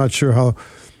piano, so I'm not sure how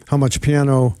much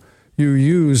piano you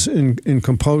use in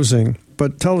composing.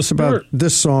 But tell us about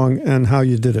this song and how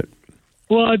you did it.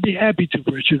 Well, I'd be happy to,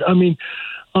 Richard. I mean,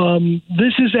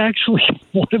 this is actually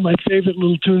one of my favorite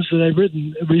little tunes that I've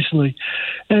written recently,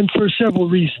 and for several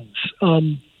reasons.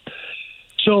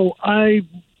 So I'm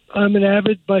an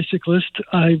avid bicyclist.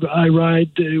 I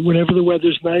ride whenever the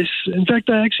weather's nice. In fact,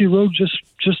 I actually rode just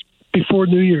before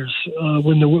New Year's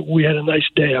when we had a nice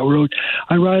day.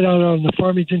 I ride out on the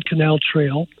Farmington Canal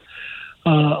Trail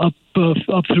up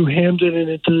through Hamden and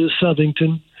into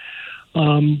Southington.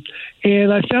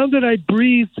 And I found that I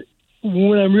breathe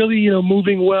when I'm really,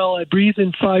 moving well. I breathe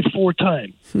in 5/4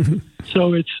 time.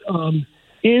 So it's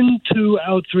in 2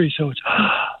 out 3. So it's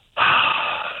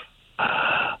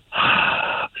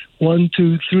 1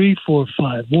 2 3 4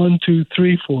 5. 1 2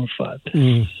 3 4 5.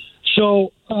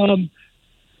 So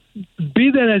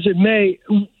be that as it may,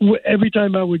 every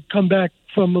time I would come back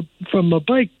from a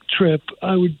bike trip,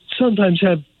 I would sometimes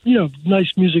have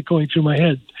nice music going through my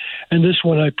head. And this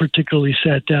one I particularly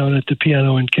sat down at the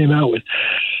piano and came out with.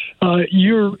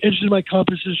 You're interested in my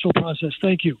compositional process.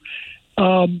 Thank you.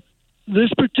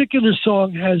 This particular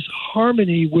song has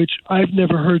harmony, which I've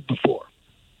never heard before.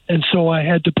 And so I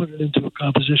had to put it into a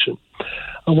composition.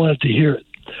 I wanted to hear it.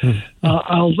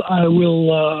 I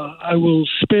will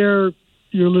spare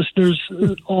your listeners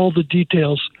all the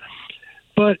details,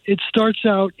 but it starts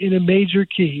out in a major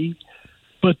key,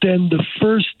 but then the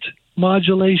first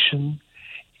modulation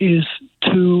is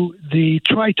to the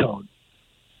tritone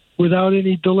without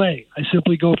any delay. I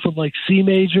simply go from like C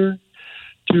major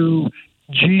to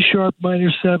G sharp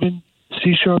minor 7,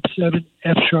 C sharp 7,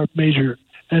 F sharp major.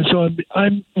 And so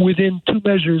I'm within 2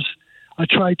 measures, a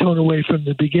tritone away from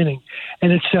the beginning.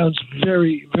 And it sounds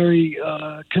very, very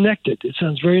connected. It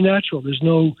sounds very natural. There's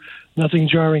nothing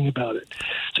jarring about it.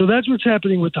 So that's what's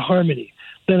happening with the harmony.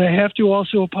 Then I have to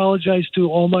also apologize to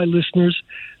all my listeners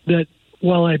that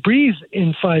while I breathe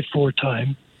in 5/4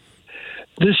 time,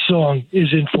 this song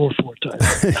is in 4/4 time.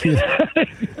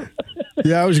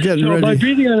 Yeah, I was getting ready. My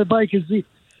breathing on a bike is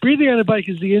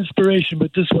the inspiration,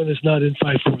 but this one is not in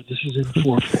 5/4. This is in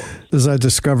 4/4. As I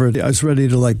discovered, I was ready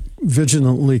to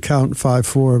vigilantly count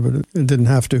 5/4, but it didn't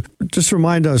have to. Just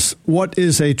remind us, what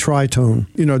is a tritone?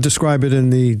 Describe it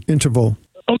in the interval.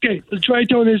 Okay, the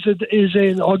tritone is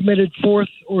an augmented 4th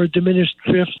or a diminished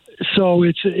 5th. So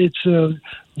it's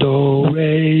do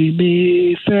re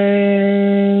mi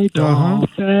fe do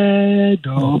fe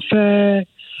do fe.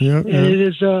 Yeah, and it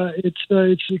is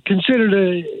it's considered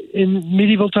in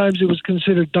medieval times it was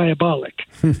considered diabolic.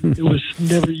 It was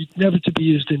never to be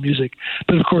used in music.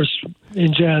 But of course,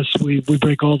 in jazz we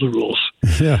break all the rules.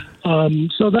 Yeah.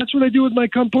 So that's what I do with my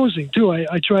composing too.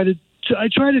 I try to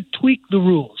tweak the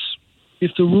rules.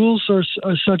 If the rules are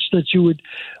such that you would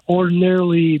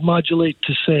ordinarily modulate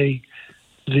to, say,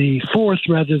 the 4th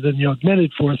rather than the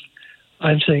augmented 4th,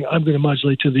 I'm saying I'm going to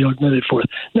modulate to the augmented 4th.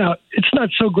 Now, it's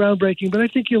not so groundbreaking, but I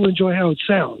think you'll enjoy how it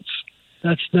sounds.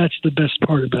 That's the best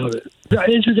part about it.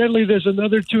 Incidentally, there's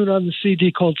another tune on the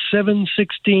CD called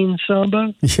 7/16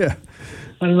 Samba. Yeah.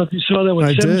 I don't know if you saw that one.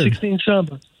 I 7/16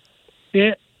 Samba.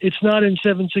 Yeah. It's not in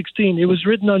 7/16. It was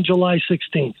written on July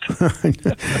 16th.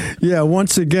 Yeah,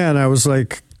 once again, I was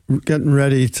getting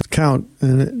ready to count,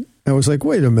 and I was like,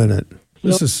 wait a minute.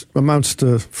 This amounts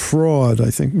to fraud, I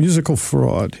think, musical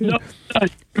fraud. No,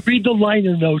 read the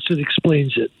liner notes. It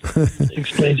explains it. It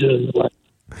explains it in the line.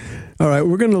 All right,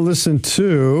 we're going to listen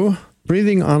to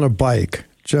Breathing on a Bike,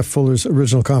 Jeff Fuller's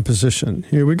original composition.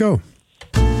 Here we go.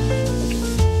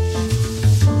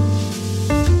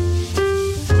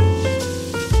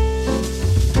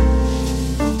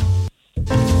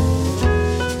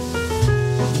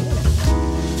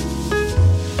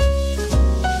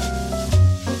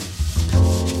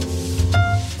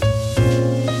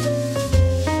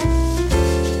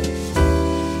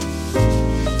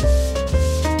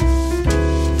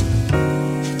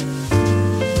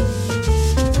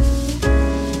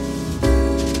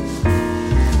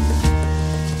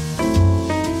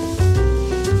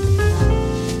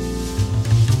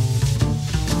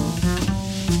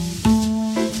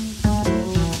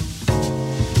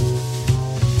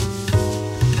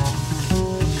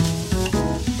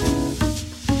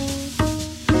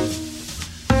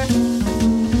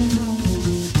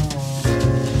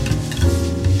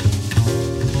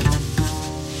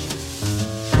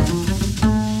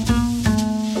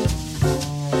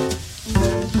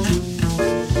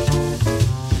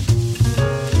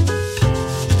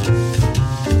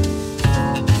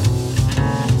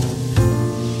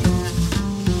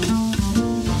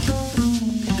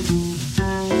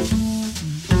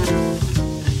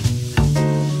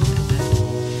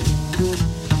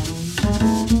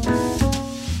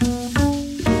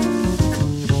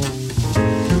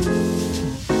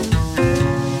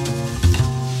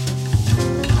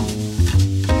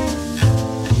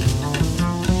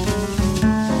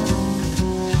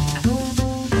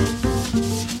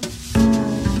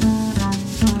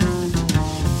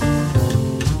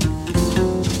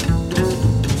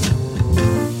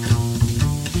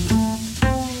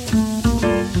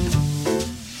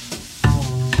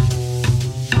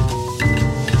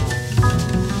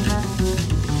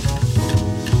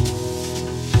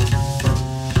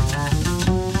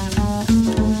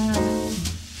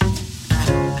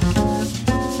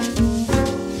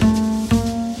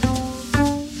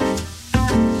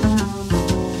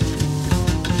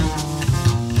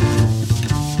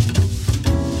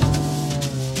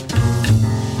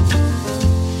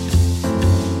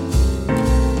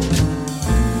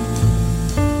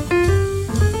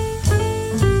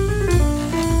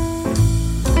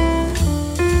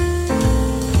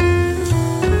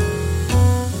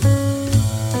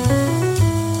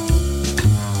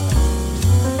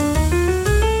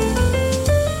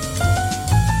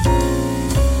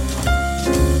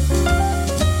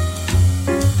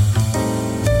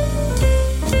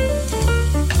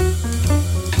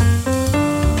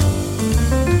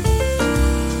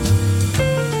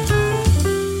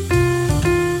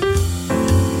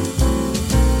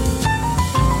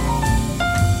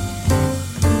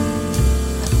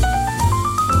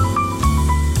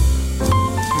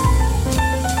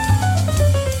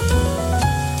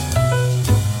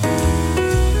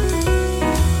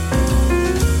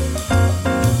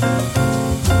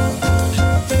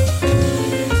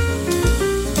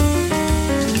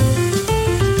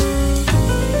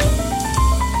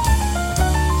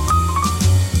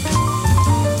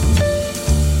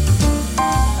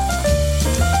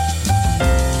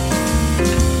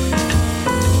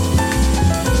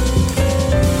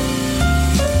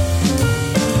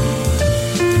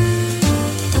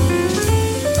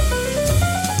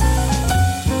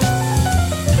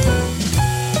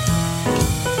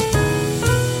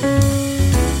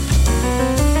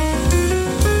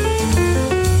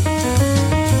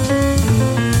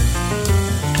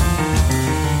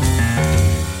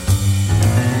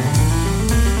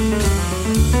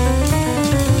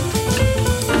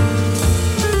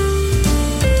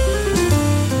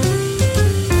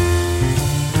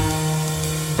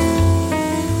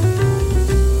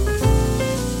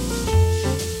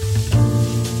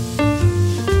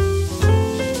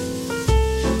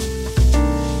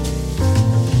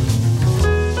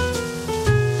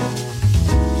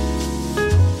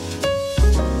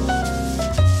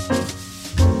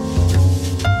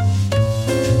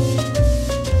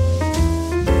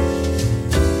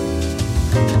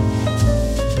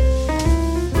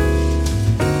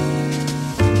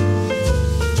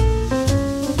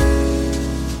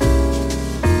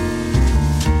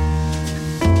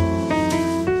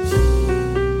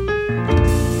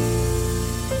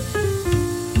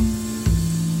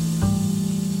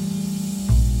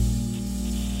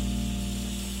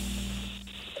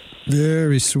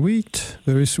 Very sweet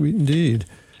indeed.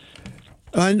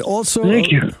 And also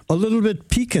Thank you. A little bit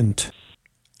piquant.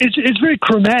 It's very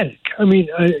chromatic. I mean,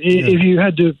 if you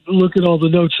had to look at all the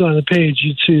notes on the page,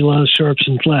 you'd see a lot of sharps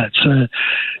and flats.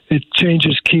 It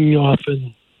changes key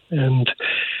often, and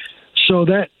so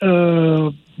that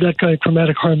kind of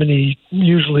chromatic harmony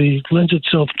usually lends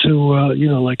itself to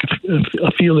like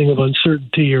a feeling of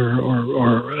uncertainty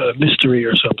or mystery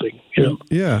or something.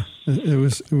 Yeah,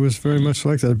 it was very much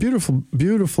like that. A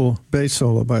beautiful bass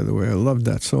solo, by the way. I loved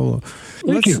that solo.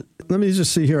 Thank you. Let me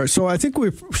just see here. So I think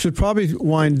we should probably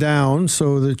wind down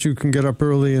so that you can get up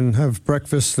early and have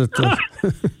breakfast at the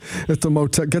at the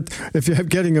motel. If you're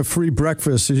getting a free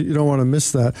breakfast, you don't want to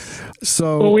miss that.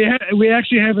 So well, we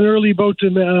actually have an early boat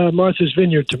to Martha's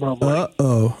Vineyard tomorrow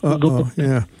morning.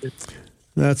 Yeah,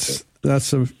 that's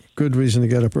a good reason to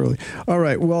get up early. All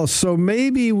right. Well, so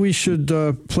maybe we should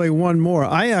play one more.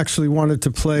 I actually wanted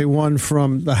to play one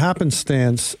from the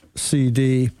Happenstance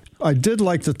CD. I did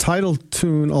like the title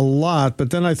tune a lot, but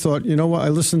then I thought, you know what? I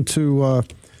listened to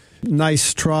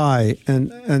Nice Try, and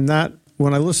that,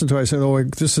 when I listened to it, I said, oh,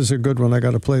 this is a good one. I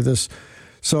got to play this.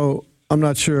 So I'm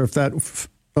not sure if that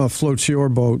floats your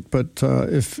boat, but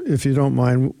if you don't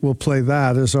mind, we'll play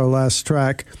that as our last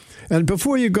track. And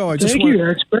before you go, Thank you.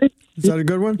 That's great. Is that a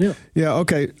good one? Yeah. Yeah,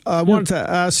 okay. I wanted to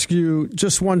ask you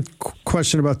just one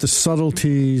question about the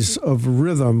subtleties of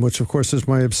rhythm, which, of course, is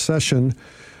my obsession.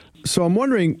 So I'm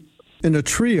wondering, in a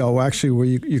trio, actually, where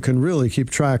you can really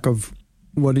keep track of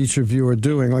what each of you are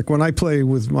doing. Like when I play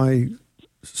with my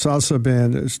salsa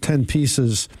band, it's 10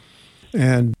 pieces,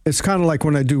 and it's kind of like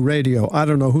when I do radio. I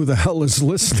don't know who the hell is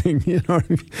listening. You know what I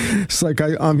mean? It's like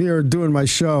I'm here doing my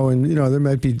show, and there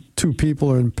might be 2 people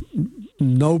or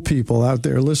no people out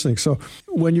there listening. So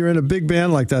when you're in a big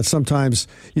band like that, sometimes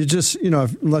you just,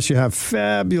 unless you have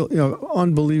fabulous,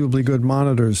 unbelievably good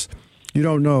monitors, you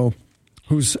don't know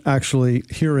who's actually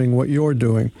hearing what you're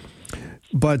doing.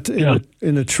 But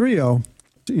in a trio,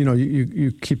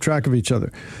 you keep track of each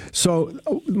other. So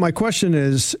my question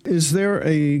is there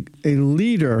a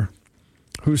leader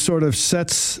who sort of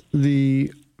sets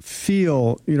the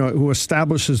feel, who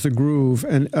establishes the groove,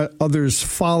 and others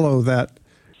follow that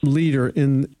leader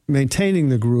in maintaining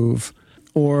the groove?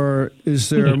 Or is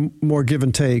there more give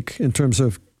and take in terms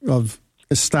of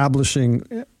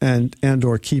establishing and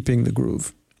or keeping the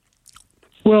groove?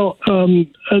 Well,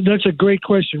 that's a great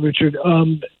question, Richard.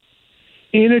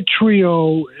 In a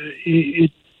trio,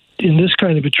 in this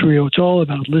kind of a trio, it's all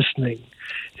about listening.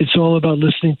 It's all about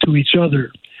listening to each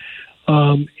other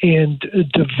and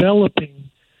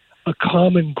developing a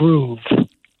common groove,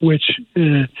 which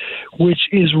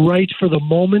is right for the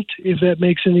moment, if that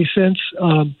makes any sense.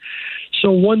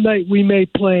 So one night we may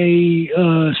play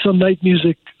some night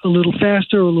music a little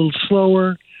faster, a little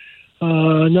slower.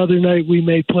 Another night we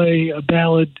may play a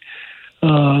ballad,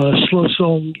 slow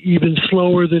song, even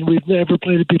slower than we've never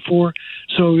played it before.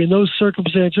 So in those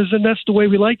circumstances, and that's the way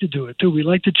we like to do it too. We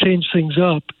like to change things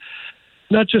up,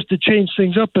 not just to change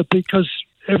things up, but because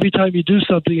every time you do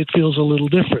something, it feels a little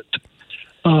different.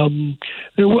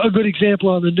 A good example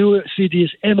on the new CD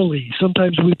is Emily.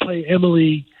 Sometimes we play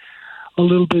Emily a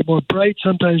little bit more bright.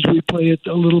 Sometimes we play it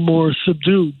a little more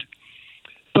subdued.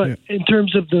 But in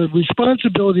terms of the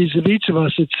responsibilities of each of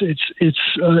us,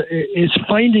 it's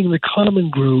finding the common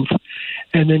groove,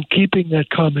 and then keeping that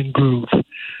common groove.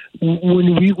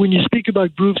 When you speak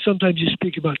about groove, sometimes you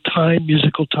speak about time,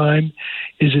 musical time.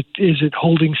 Is it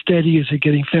holding steady? Is it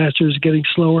getting faster? Is it getting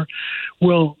slower?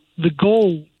 Well, the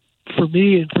goal for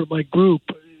me and for my group,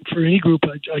 for any group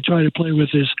I try to play with,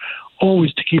 is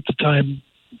always to keep the time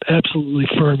absolutely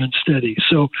firm and steady.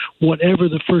 So whatever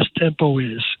the first tempo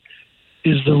is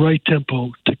the right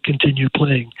tempo to continue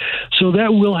playing. So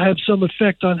that will have some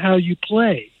effect on how you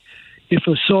play. If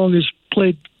a song is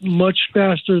played much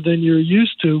faster than you're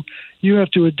used to, you have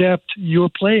to adapt your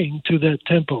playing to that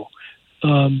tempo.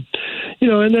 And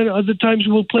then other times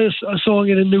we'll play a song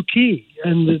in a new key,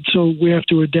 and so we have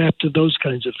to adapt to those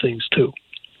kinds of things too.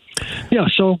 Yeah,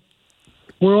 so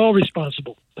we're all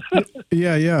responsible.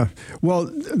 Yeah.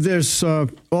 Well, there's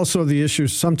also the issue,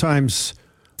 sometimes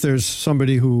there's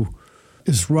somebody who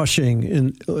is rushing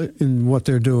in what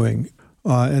they're doing,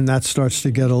 and that starts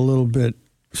to get a little bit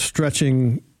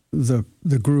stretching the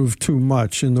groove too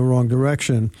much in the wrong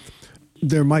direction.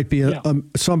 There might be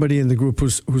somebody in the group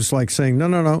who's like saying,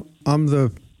 no, I'm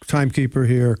the timekeeper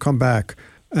here, come back.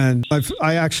 And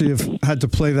I actually have had to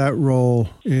play that role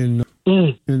in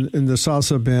the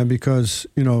salsa band, because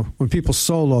when people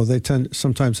solo, they tend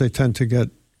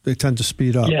to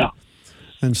speed up. Yeah,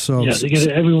 and so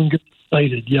everyone gets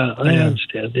excited. Yeah, I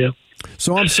understand. Yeah.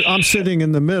 So I'm sitting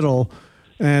in the middle,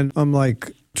 and I'm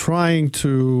like, trying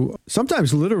to,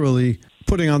 sometimes literally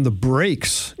putting on the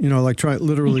brakes, like trying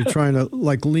to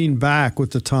like lean back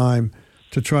with the time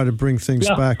to try to bring things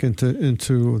back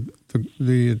into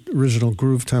the original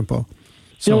groove tempo.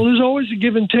 So there's always a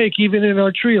give and take, even in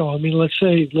our trio. I mean, let's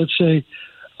say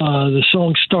the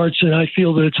song starts and I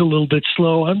feel that it's a little bit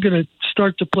slow. I'm going to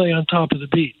start to play on top of the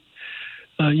beat.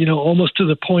 Almost to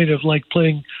the point of like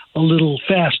playing a little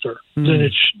faster than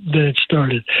it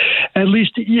started. At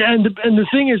least, and the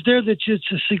thing is there that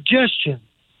it's a suggestion.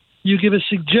 You give a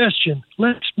suggestion.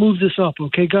 Let's move this up,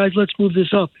 okay, guys? Let's move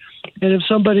this up. And if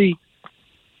somebody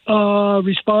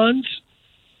responds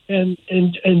and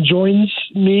joins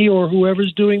me or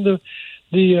whoever's doing the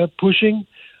pushing,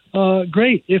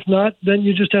 great. If not, then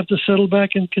you just have to settle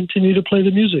back and continue to play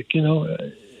the music.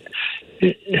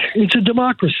 It's a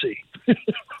democracy.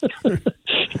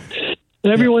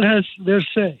 Everyone has their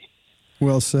say.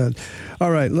 Well said. All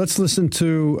right, let's listen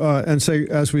to and say,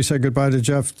 as we say goodbye to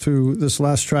Jeff, to this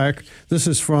last track. This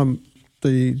is from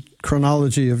the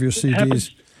chronology of your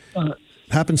CDs.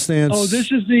 Happenstance. Oh,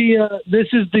 this is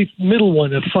the middle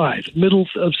one of 5. Middle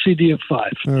of CD of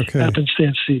 5. Okay.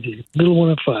 Happenstance CD. Middle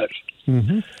one of 5.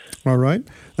 Mm-hmm. All right.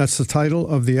 That's the title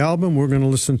of the album. We're going to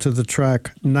listen to the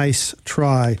track Nice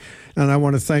Try. And I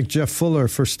want to thank Jeff Fuller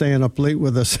for staying up late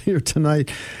with us here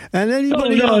tonight. And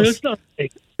anybody else. It's not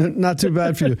late. Not too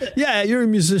bad for you. Yeah, you're a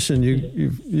musician.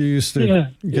 You used to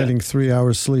getting 3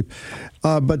 hours sleep.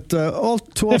 But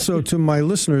also to my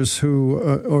listeners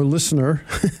or listener,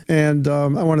 and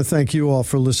I want to thank you all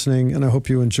for listening, and I hope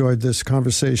you enjoyed this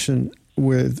conversation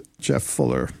with Jeff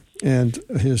Fuller and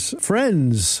his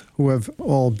friends who have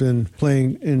all been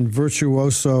playing in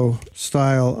virtuoso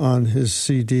style on his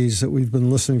CDs that we've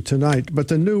been listening tonight. But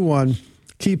the new one,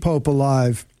 Keep Hope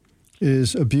Alive,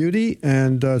 is a beauty,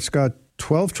 and it's got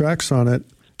 12 tracks on it,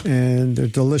 and they're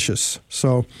delicious.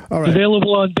 So, all right.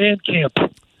 Available on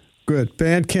Bandcamp. Good.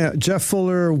 Bandcamp,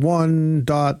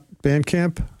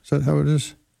 jefffuller1.bandcamp. Is that how it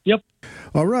is? Yep.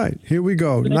 All right. Here we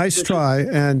go. Nice try.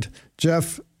 And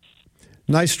Jeff,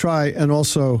 nice try. And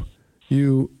also,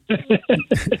 you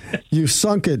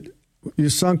sunk it. You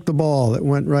sunk the ball. It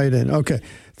went right in. Okay.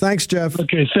 Thanks, Jeff.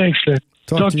 Okay. Thanks, man.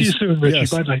 Talk to you soon, Richie.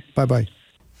 Yes. Bye-bye. Bye-bye.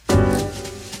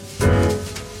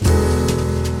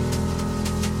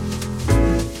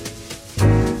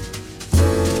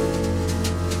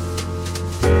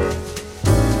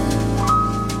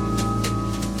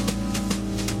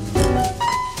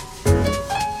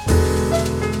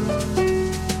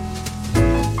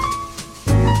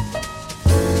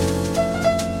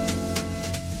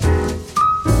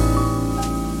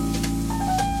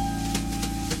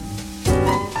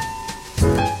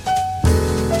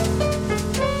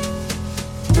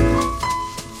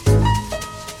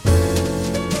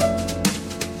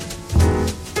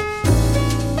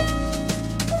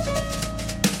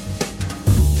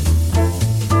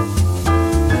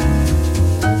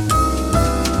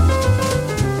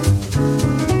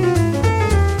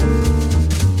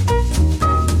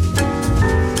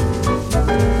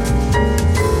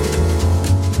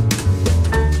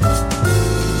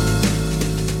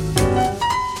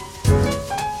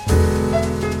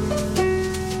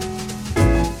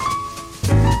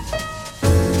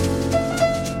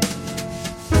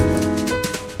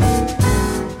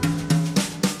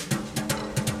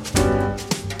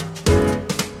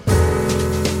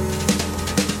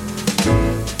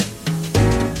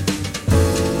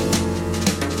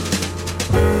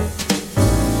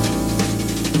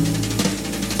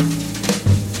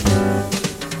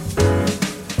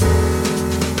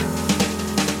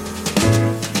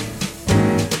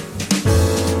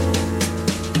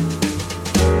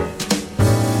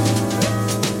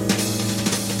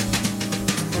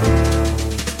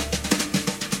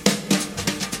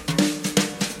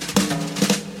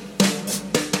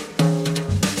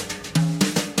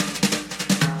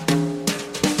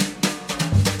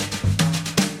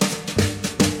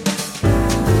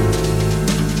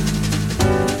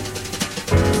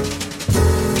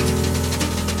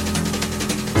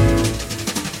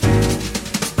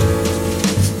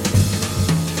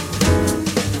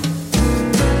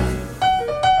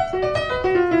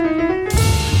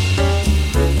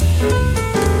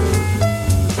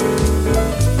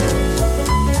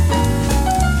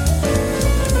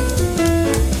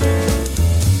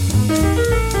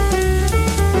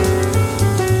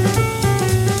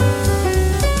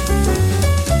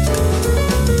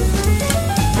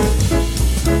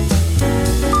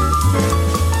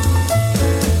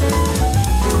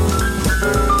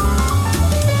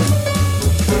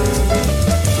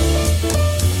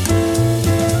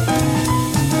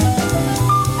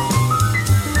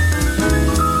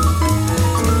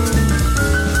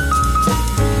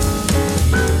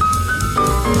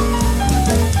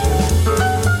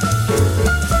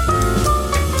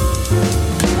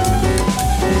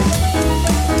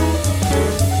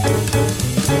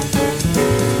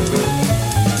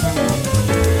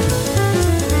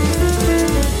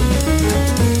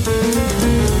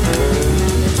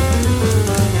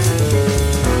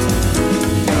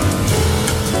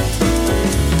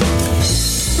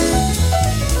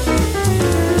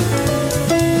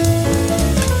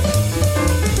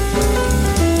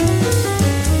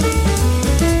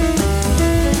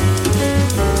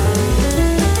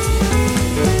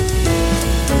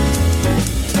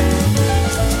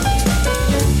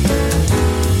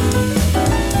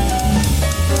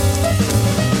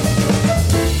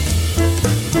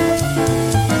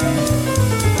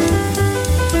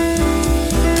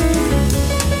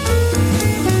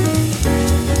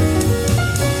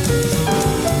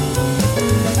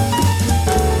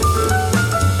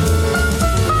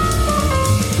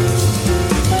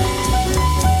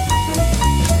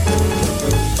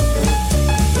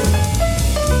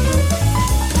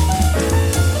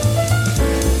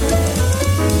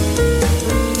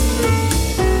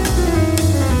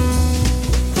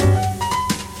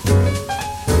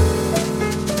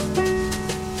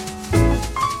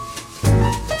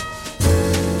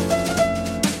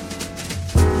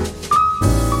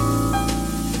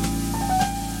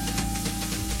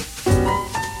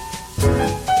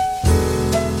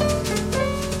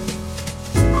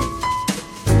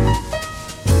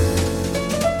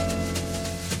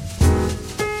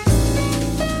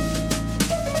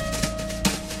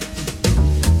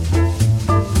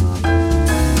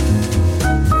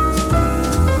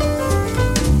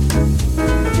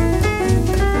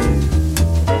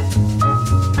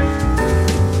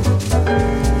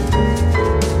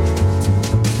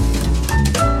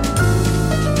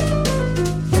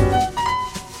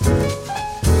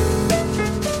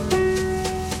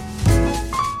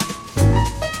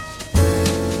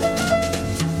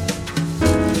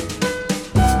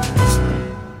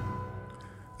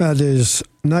 That is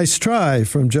Nice Try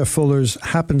from Jeff Fuller's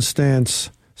Happenstance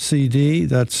CD.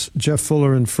 That's Jeff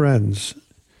Fuller and Friends,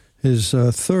 his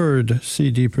third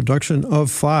CD production of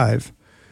 5.